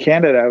I'm being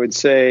candid, I would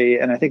say,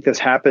 and I think this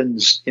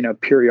happens,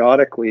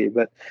 periodically,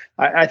 but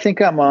I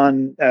think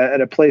I'm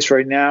at a place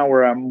right now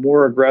where I'm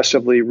more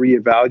aggressively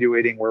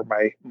reevaluating where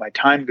my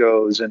time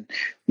goes. And,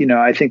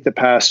 I think the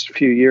past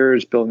few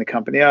years building the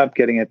company up,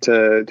 getting it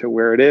to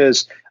where it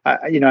is,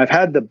 I've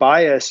had the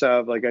bias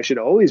of I should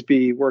always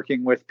be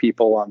working with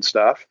people on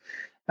stuff.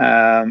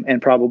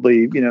 And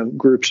probably,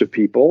 groups of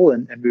people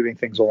and moving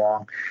things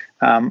along.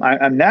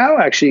 I'm now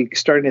actually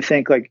starting to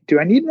think do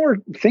I need more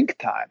think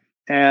time?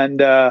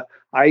 And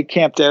I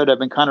camped out. I've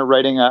been kind of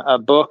writing a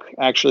book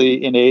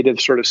actually in aid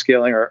of sort of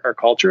scaling our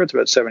culture. It's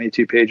about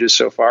 72 pages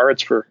so far.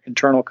 It's for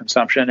internal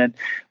consumption. And,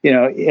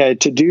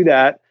 to do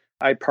that,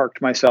 I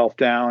parked myself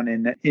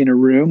down in a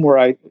room where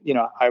I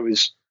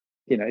was,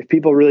 if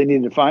people really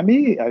needed to find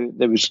me,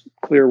 it was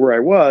clear where I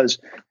was.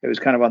 It was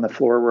kind of on the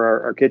floor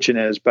where our kitchen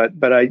is. But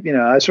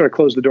I sort of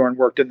closed the door and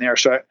worked in there.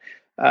 So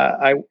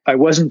I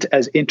wasn't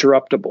as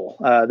interruptible.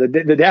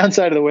 The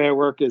downside of the way I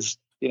work is,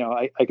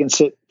 I can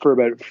sit for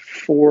about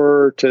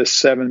 4 to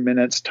 7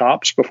 minutes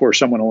tops before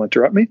someone will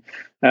interrupt me.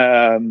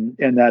 And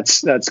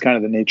that's kind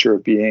of the nature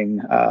of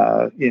being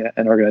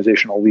an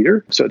organizational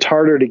leader. So it's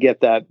harder to get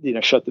that,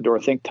 shut the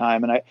door think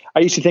time. And I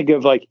used to think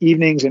of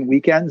evenings and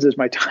weekends as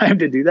my time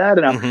to do that.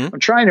 And I'm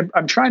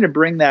trying to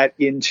bring that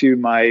into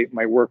my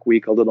work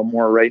week a little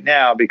more right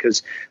now,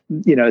 because,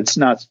 it's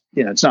not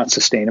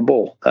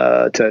sustainable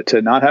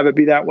to not have it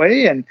be that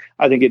way. And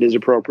I think it is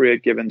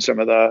appropriate, given some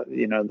of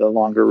the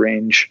longer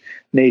range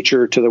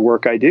nature to the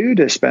work I do,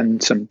 to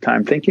spend some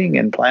time thinking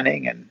and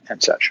planning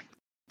and such.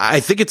 I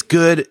think it's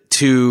good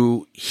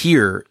to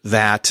hear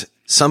that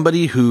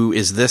somebody who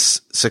is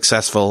this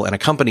successful and a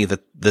company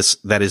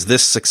that is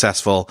this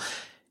successful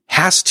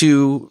has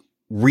to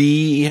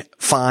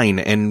refine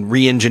and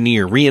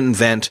re-engineer,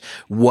 reinvent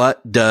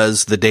what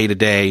does the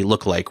day-to-day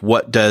look like?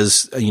 What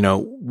does,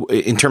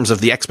 in terms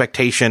of the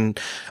expectation,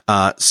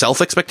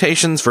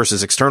 self-expectations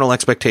versus external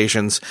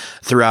expectations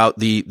throughout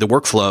the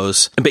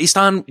workflows based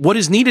on what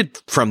is needed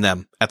from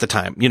them at the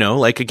time.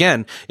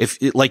 Again, if,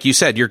 like you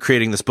said, you're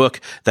creating this book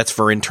that's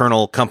for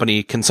internal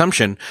company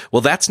consumption.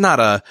 Well, that's not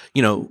a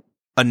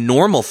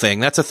normal thing.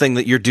 That's a thing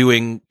that you're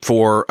doing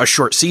for a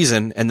short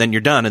season and then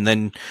you're done. And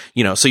then,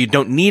 so you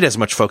don't need as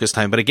much focus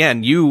time. But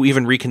again, you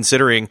even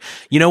reconsidering,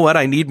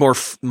 I need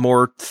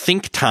more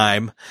think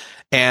time,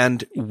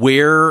 and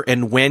where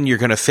and when you're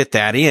going to fit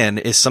that in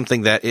is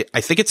something that I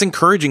think it's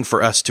encouraging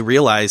for us to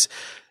realize,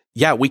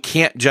 we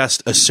can't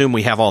just assume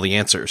we have all the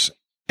answers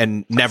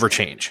and never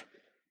change.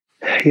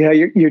 Yeah,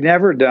 you're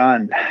never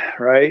done,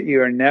 right?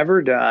 You are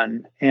never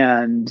done.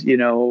 And,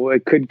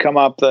 it could come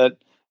up that,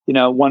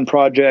 one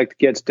project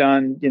gets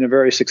done,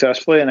 very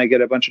successfully, and I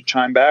get a bunch of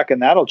time back,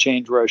 and that'll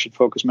change where I should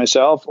focus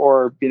myself.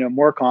 Or,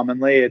 more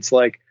commonly, it's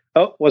like,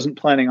 oh, wasn't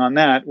planning on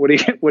that. What are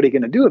you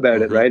going to do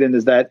about it, right? And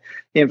does that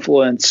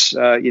influence,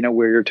 where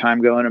your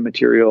time go in a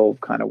material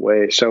kind of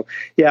way? So,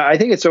 yeah, I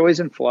think it's always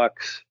in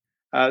flux.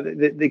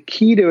 The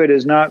key to it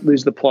is not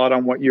lose the plot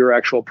on what your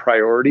actual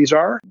priorities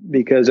are,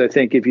 because I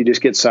think if you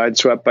just get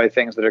sideswept by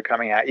things that are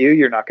coming at you,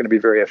 you're not going to be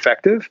very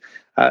effective.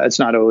 It's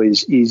not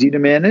always easy to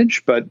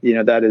manage, but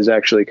that is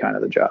actually kind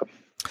of the job.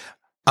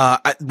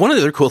 One of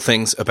the other cool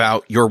things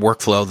about your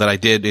workflow that I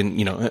did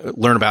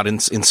learn about in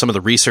some of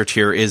the research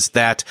here is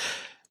that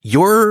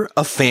you're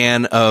a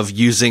fan of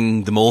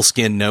using the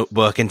Moleskine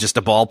notebook and just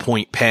a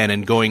ballpoint pen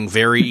and going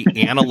very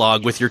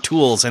analog with your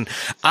tools. And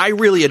I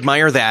really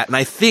admire that. And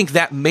I think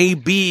that may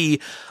be,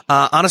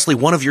 honestly,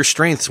 one of your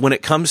strengths when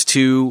it comes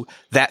to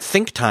that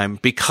think time,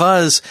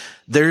 because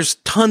there's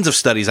tons of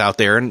studies out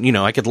there, and,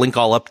 I could link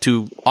all up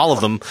to all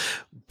of them,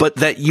 but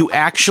that you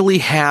actually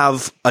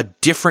have a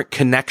different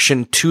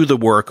connection to the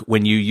work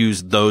when you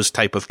use those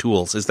type of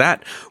tools. Is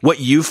that what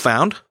you've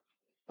found?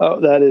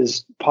 Oh, that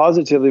is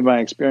positively my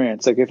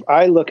experience. Like, if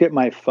I look at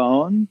my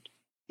phone,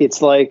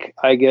 it's like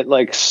I get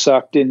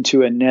sucked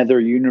into another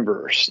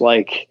universe.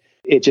 Like,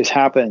 it just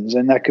happens.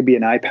 And that could be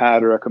an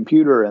iPad or a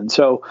computer. And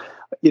so,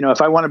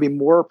 if I want to be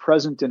more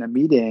present in a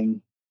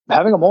meeting,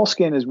 having a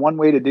Moleskine is one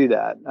way to do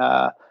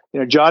that.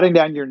 Jotting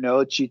down your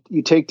notes,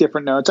 you take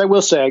different notes. I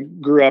will say I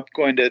grew up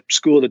going to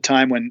school at a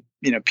time when,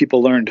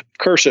 people learned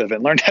cursive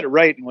and learned how to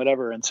write and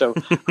whatever. And so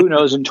who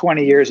knows in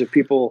 20 years if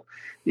people,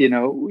 they'd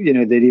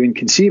even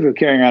conceive of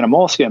carrying around a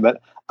Moleskine,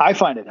 but I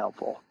find it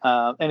helpful.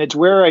 And it's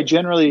where I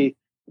generally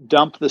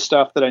dump the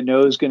stuff that I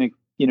know is going to,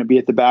 be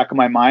at the back of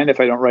my mind if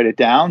I don't write it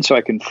down, so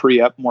I can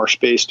free up more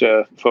space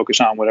to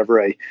focus on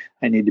whatever I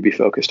need to be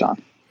focused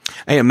on.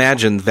 I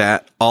imagine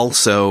that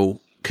also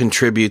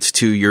contributes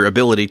to your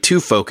ability to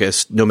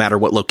focus no matter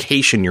what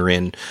location you're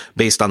in,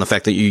 based on the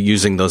fact that you're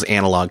using those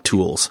analog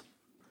tools.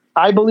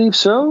 I believe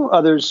so.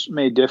 Others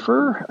may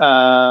differ.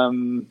 I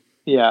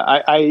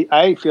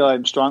feel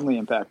I'm strongly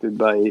impacted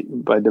by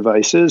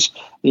devices.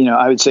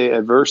 I would say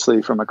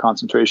adversely from a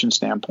concentration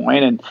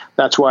standpoint. And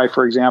that's why,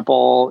 for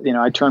example,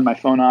 I turn my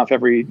phone off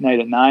every night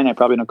at 9. I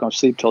probably don't go to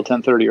sleep till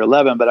 10:30 or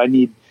 11, but I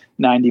need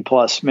 90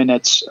 plus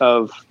minutes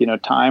of,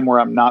 time where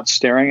I'm not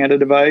staring at a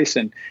device.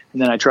 And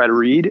then I try to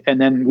read. And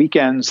then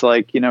weekends,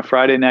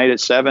 Friday night at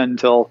 7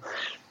 till,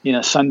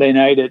 Sunday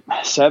night at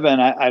 7,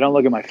 I don't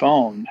look at my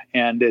phone.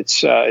 And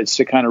it's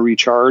to kind of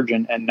recharge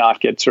and not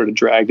get sort of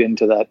dragged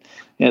into that,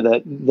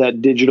 that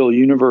digital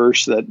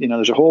universe that,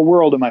 there's a whole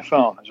world in my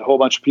phone. There's a whole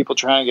bunch of people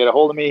trying to get a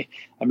hold of me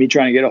and me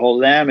trying to get a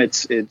hold of them.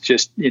 It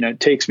just, it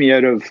takes me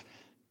out of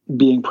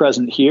being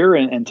present here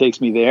and takes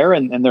me there,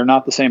 and they're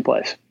not the same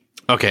place.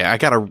 Okay, I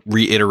got to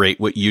reiterate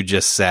what you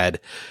just said.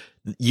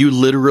 You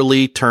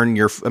literally turn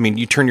your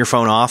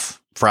phone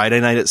off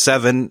Friday night at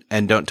 7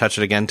 and don't touch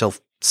it again till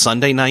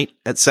Sunday night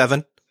at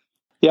 7?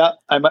 Yeah,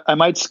 I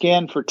might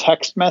scan for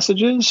text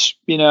messages,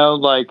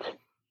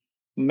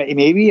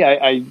 maybe.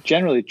 I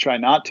generally try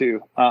not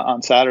to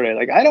on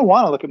Saturday. I don't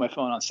want to look at my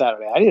phone on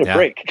Saturday. I need a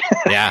break.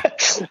 Yeah.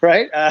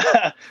 Right.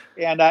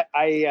 And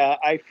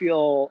I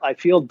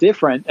feel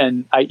different,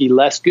 and i.e.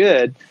 less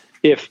good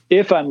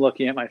if I'm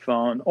looking at my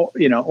phone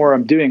or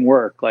I'm doing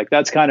work.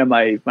 That's kind of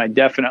my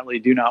definitely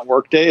do not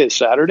work day is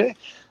Saturday.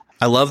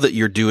 I love that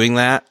you're doing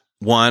that.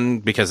 One,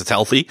 because it's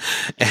healthy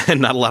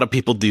and not a lot of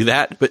people do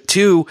that. But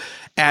two,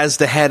 as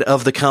the head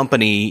of the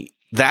company,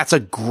 that's a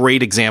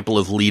great example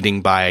of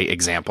leading by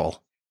example.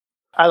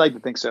 I like to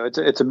think so.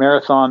 It's a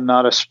marathon,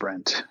 not a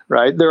sprint,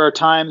 right? There are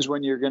times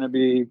when you're going to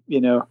be,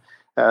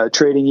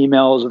 trading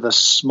emails with a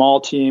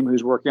small team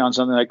who's working on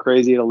something like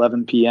crazy at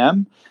 11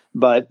 p.m.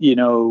 But,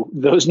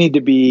 those need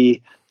to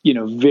be,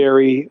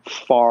 very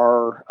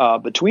far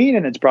between.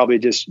 And it's probably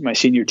just my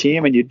senior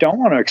team. And you don't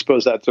want to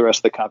expose that to the rest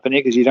of the company,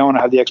 because you don't want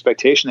to have the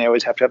expectation they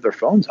always have to have their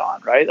phones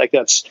on, right?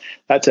 That's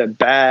a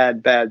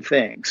bad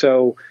thing.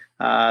 So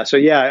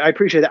yeah, I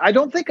appreciate that. I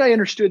don't think I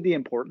understood the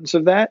importance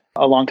of that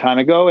a long time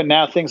ago. And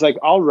now things like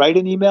I'll write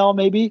an email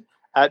maybe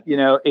at,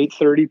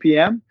 8:30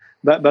 p.m.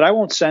 but I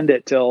won't send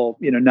it till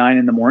 9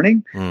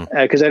 a.m.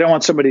 Because I don't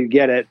want somebody to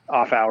get it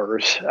off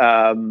hours.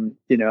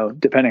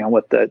 Depending on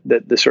what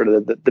the sort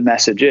of the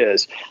message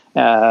is.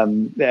 I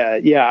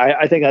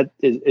think that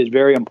is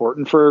very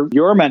important for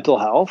your mental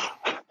health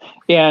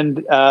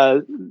and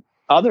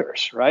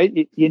others.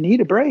 Right? You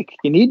need a break.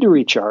 You need to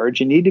recharge.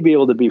 You need to be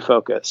able to be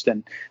focused,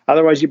 and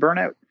otherwise you burn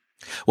out.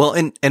 Well,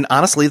 and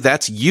honestly,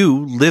 that's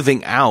you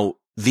living out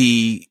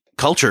the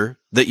culture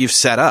that you've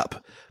set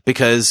up,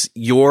 because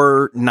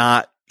you're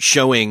not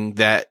showing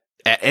that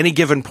at any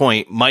given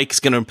point, Mike's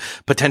going to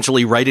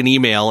potentially write an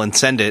email and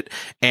send it,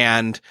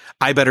 and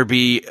I better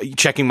be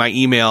checking my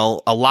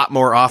email a lot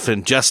more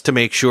often just to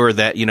make sure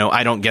that,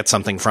 I don't get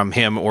something from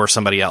him or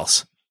somebody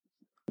else.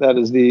 That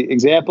is the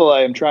example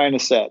I am trying to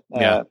set.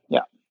 Yeah.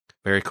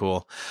 Very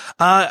cool.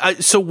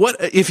 So what,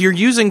 if you're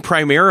using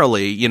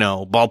primarily,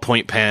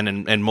 ballpoint pen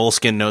and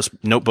Moleskine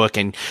notebook,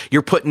 and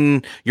you're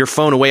putting your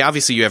phone away,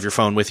 obviously you have your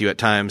phone with you at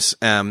times,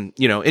 and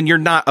you're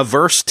not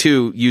averse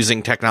to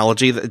using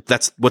technology.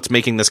 That's what's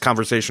making this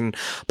conversation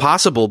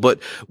possible.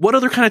 But what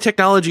other kind of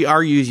technology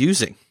are you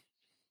using?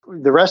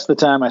 The rest of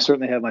the time, I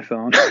certainly have my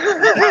phone.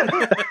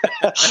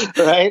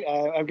 Right?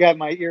 I've got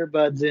my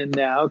earbuds in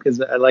now because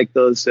I like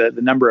those. The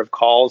number of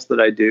calls that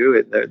I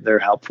do, they're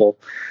helpful.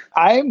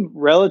 I'm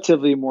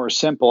relatively more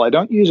simple. I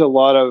don't use a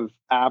lot of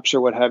apps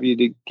or what have you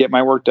to get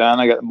my work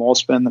done. I got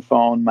Moleskine, the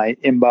phone, my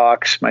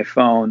inbox, my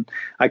phone.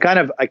 I kind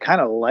of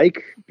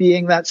like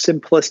being that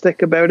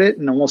simplistic about it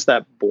and almost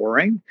that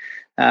boring.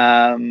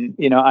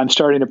 I'm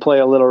starting to play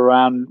a little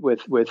around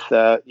with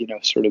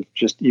sort of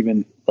just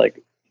even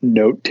like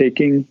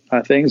note-taking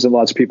things, and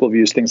lots of people have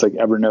used things like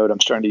Evernote. I'm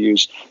starting to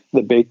use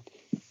the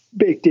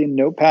baked-in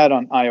Notepad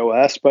on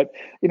iOS, but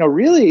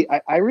really,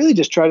 I really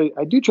just try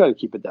to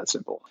keep it that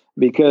simple,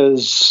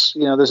 because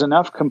there's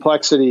enough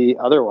complexity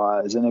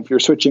otherwise. And if you're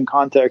switching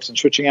contexts and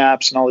switching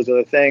apps and all these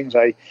other things,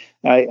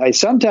 I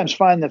sometimes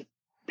find that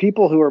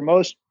people who are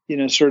most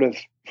sort of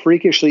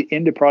freakishly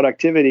into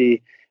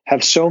productivity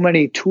have so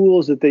many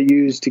tools that they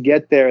use to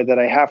get there that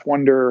I half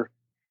wonder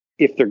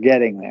if they're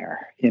getting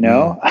there,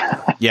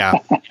 Yeah.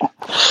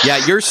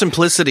 Yeah. Your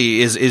simplicity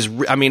is,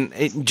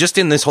 just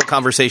in this whole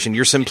conversation,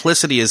 your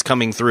simplicity is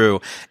coming through,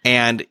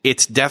 and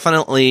it's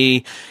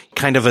definitely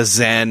kind of a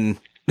Zen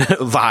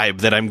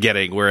vibe that I'm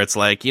getting, where it's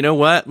like, you know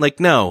what? Like,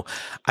 no,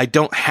 I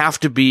don't have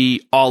to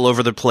be all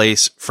over the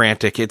place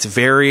frantic. It's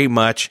very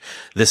much,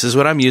 this is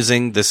what I'm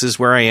using. This is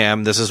where I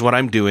am. This is what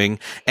I'm doing.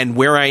 And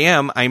where I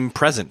am, I'm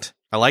present.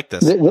 I like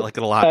this. I like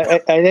it a lot.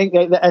 I think,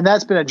 and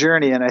that's been a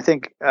journey. And I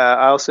think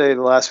I'll say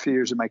the last few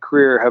years of my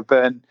career have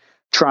been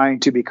trying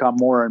to become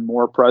more and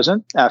more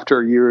present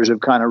after years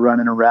of kind of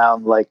running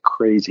around like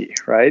crazy,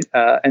 right?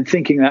 And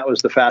thinking that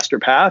was the faster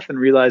path, and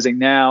realizing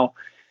now,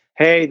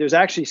 hey, there's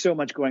actually so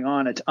much going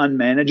on. It's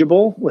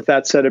unmanageable with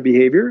that set of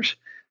behaviors.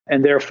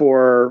 And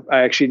therefore,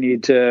 I actually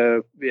need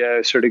to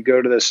sort of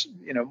go to this,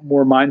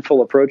 more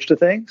mindful approach to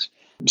things.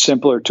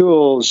 Simpler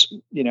tools,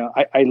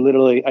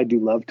 I do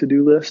love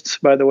to-do lists,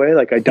 by the way.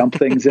 Like, I dump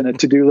things in a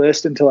to-do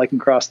list until I can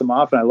cross them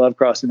off, and I love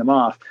crossing them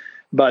off.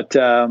 But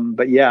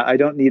yeah, I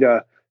don't need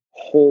a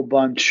whole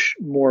bunch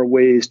more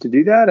ways to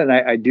do that. And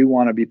I do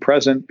want to be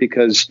present,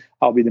 because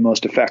I'll be the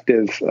most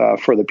effective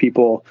for the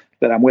people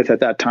that I'm with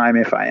at that time,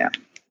 if I am.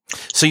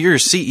 So you're a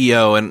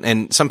CEO,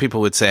 and some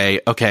people would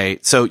say, okay,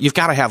 so you've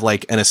got to have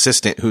like an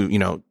assistant who,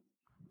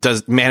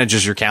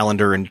 manages your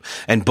calendar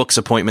and books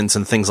appointments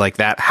and things like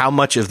that. How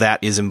much of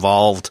that is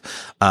involved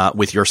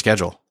with your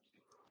schedule?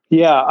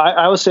 Yeah,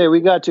 I would say we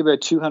got to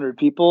about 200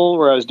 people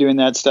where I was doing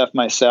that stuff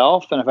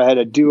myself. And if I had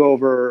a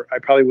do-over, I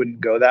probably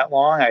wouldn't go that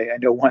long. I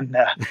know one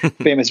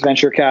famous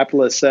venture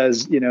capitalist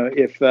says,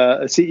 if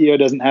a CEO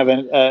doesn't have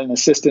an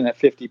assistant at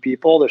 50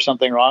 people, there's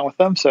something wrong with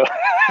them. So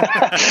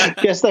I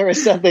guess there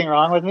was something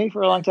wrong with me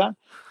for a long time.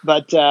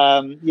 But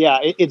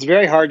it's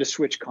very hard to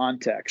switch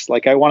context.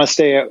 Like, I want to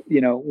stay at,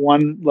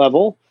 one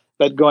level,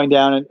 but going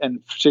down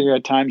and figuring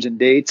out times and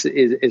dates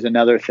is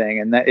another thing.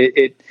 And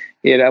that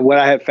what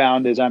I have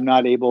found is I'm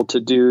not able to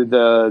do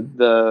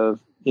the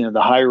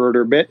higher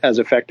order bit as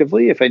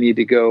effectively if I need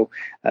to go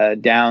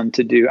down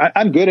to do.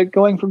 I'm good at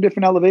going from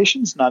different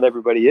elevations. Not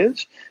everybody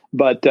is,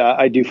 but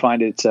I do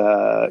find it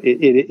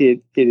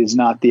is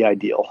not the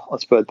ideal.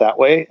 Let's put it that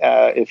way.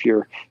 If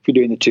you're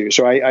doing the two,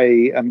 so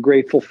I am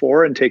grateful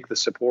for and take the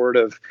support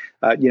of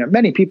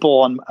many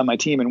people on my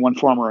team in one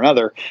form or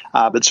another.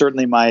 But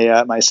certainly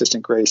my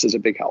assistant Grace is a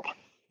big help.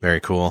 Very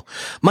cool.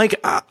 Mike,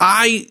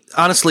 I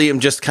honestly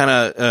am just kind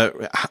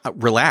of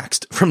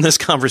relaxed from this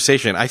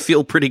conversation. I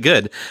feel pretty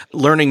good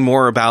learning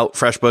more about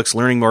FreshBooks,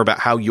 learning more about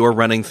how you're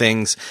running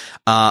things.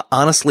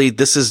 Honestly,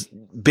 this is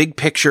big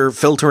picture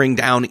filtering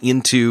down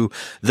into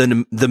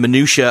the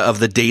minutia of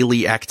the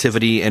daily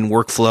activity and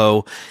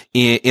workflow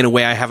in a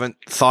way I haven't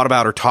thought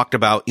about or talked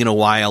about in a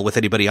while with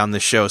anybody on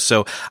this show.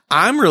 So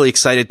I'm really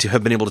excited to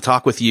have been able to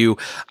talk with you.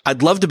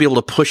 I'd love to be able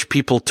to push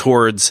people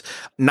towards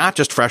not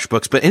just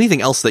FreshBooks, but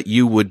anything else that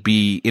you would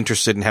be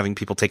interested in having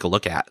people take a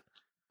look at.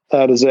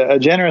 That is a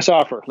generous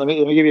offer. Let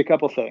me give you a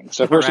couple things.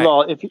 So first of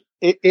all,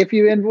 if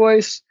you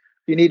invoice,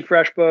 you need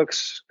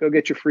FreshBooks, go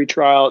get your free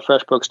trial at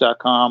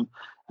freshbooks.com.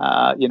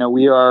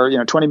 We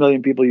are, 20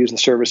 million people use the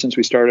service since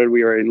we started.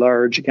 We are a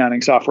large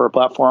accounting software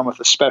platform with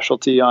a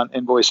specialty on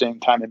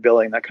invoicing, time and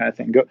billing, that kind of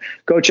thing.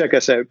 Go check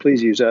us out.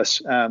 Please use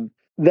us.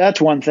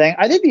 That's one thing.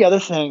 I think the other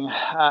thing,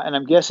 and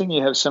I'm guessing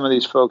you have some of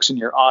these folks in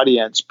your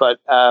audience, but,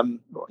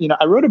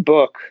 I wrote a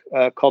book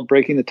called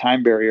Breaking the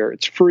Time Barrier.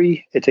 It's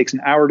free. It takes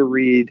an hour to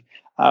read.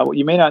 What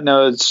you may not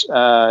know, it's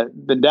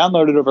been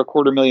downloaded over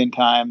 250,000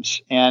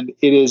 times, and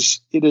it is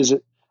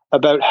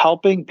about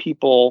helping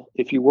people.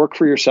 If you work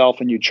for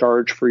yourself and you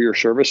charge for your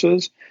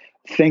services,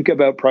 think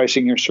about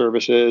pricing your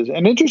services.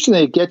 And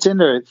interestingly, it gets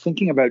into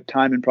thinking about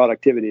time and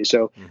productivity.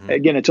 So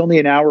again, it's only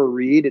an hour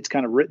read. It's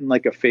kind of written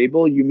like a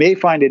fable. You may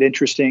find it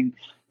interesting,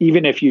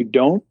 even if you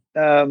don't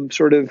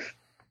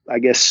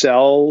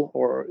sell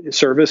or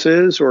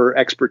services or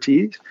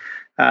expertise.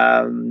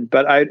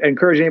 But I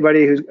encourage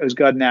anybody who's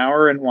got an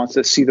hour and wants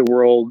to see the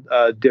world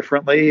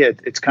differently.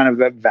 It's kind of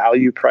about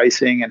value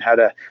pricing and how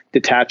to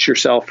detach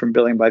yourself from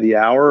billing by the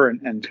hour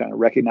and kind of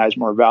recognize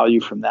more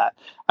value from that.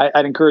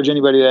 I'd encourage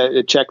anybody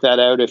to check that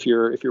out if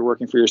you're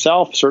working for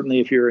yourself.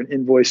 Certainly, if you're an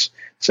invoice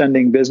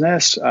sending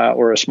business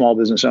or a small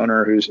business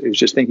owner who's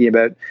just thinking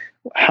about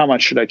how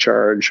much should I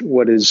charge?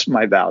 What is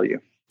my value?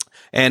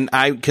 And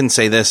I can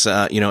say this,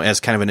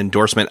 as kind of an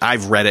endorsement.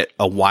 I've read it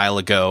a while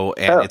ago,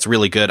 and it's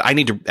really good. I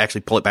need to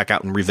actually pull it back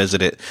out and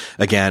revisit it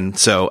again.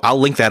 So I'll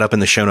link that up in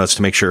the show notes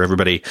to make sure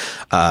everybody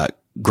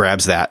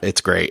grabs that.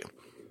 It's great.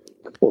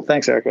 Well,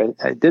 thanks, Eric.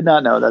 I did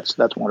not know. That's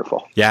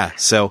wonderful. Yeah.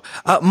 So,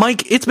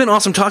 Mike, it's been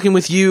awesome talking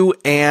with you,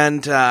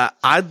 and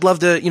I'd love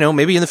to,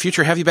 maybe in the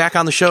future have you back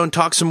on the show and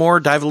talk some more,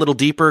 dive a little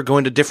deeper, go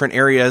into different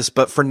areas.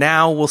 But for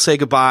now, we'll say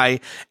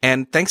goodbye,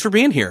 and thanks for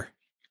being here.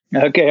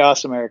 Okay,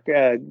 awesome, Eric.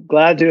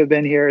 Glad to have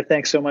been here.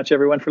 Thanks so much,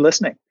 everyone, for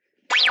listening.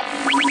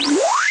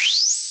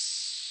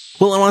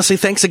 Well, I want to say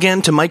thanks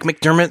again to Mike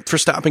McDermott for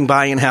stopping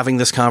by and having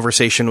this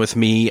conversation with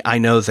me. I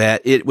know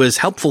that it was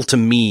helpful to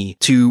me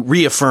to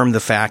reaffirm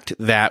the fact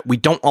that we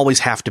don't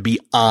always have to be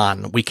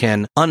on. We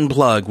can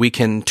unplug. We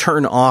can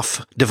turn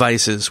off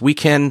devices. We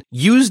can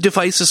use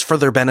devices for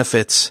their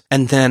benefits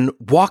and then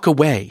walk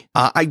away.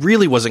 I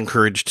really was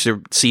encouraged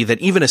to see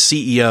that even a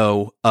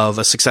CEO of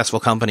a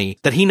successful company,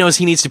 that he knows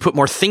he needs to put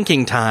more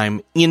thinking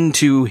time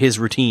into his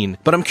routine.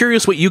 But I'm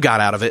curious what you got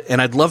out of it, and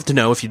I'd love to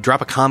know if you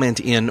drop a comment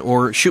in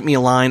or shoot me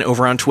a line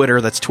over on Twitter.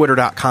 That's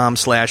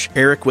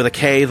twitter.com/Eric with a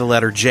K, the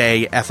letter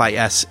J,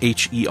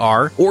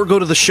 Fisher, or go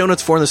to the show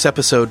notes for this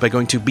episode by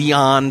going to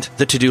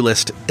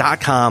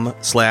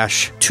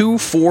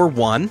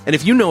beyondthetodolist.com/241. And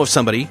if you know of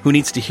somebody who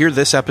needs to hear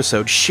this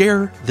episode,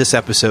 share this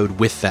episode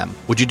with them.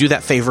 Would you do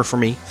that favor for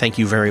me? Thank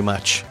you very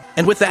much.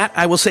 And with that,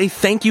 I will say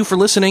thank you for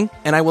listening,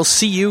 and I will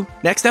see you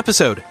next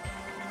episode.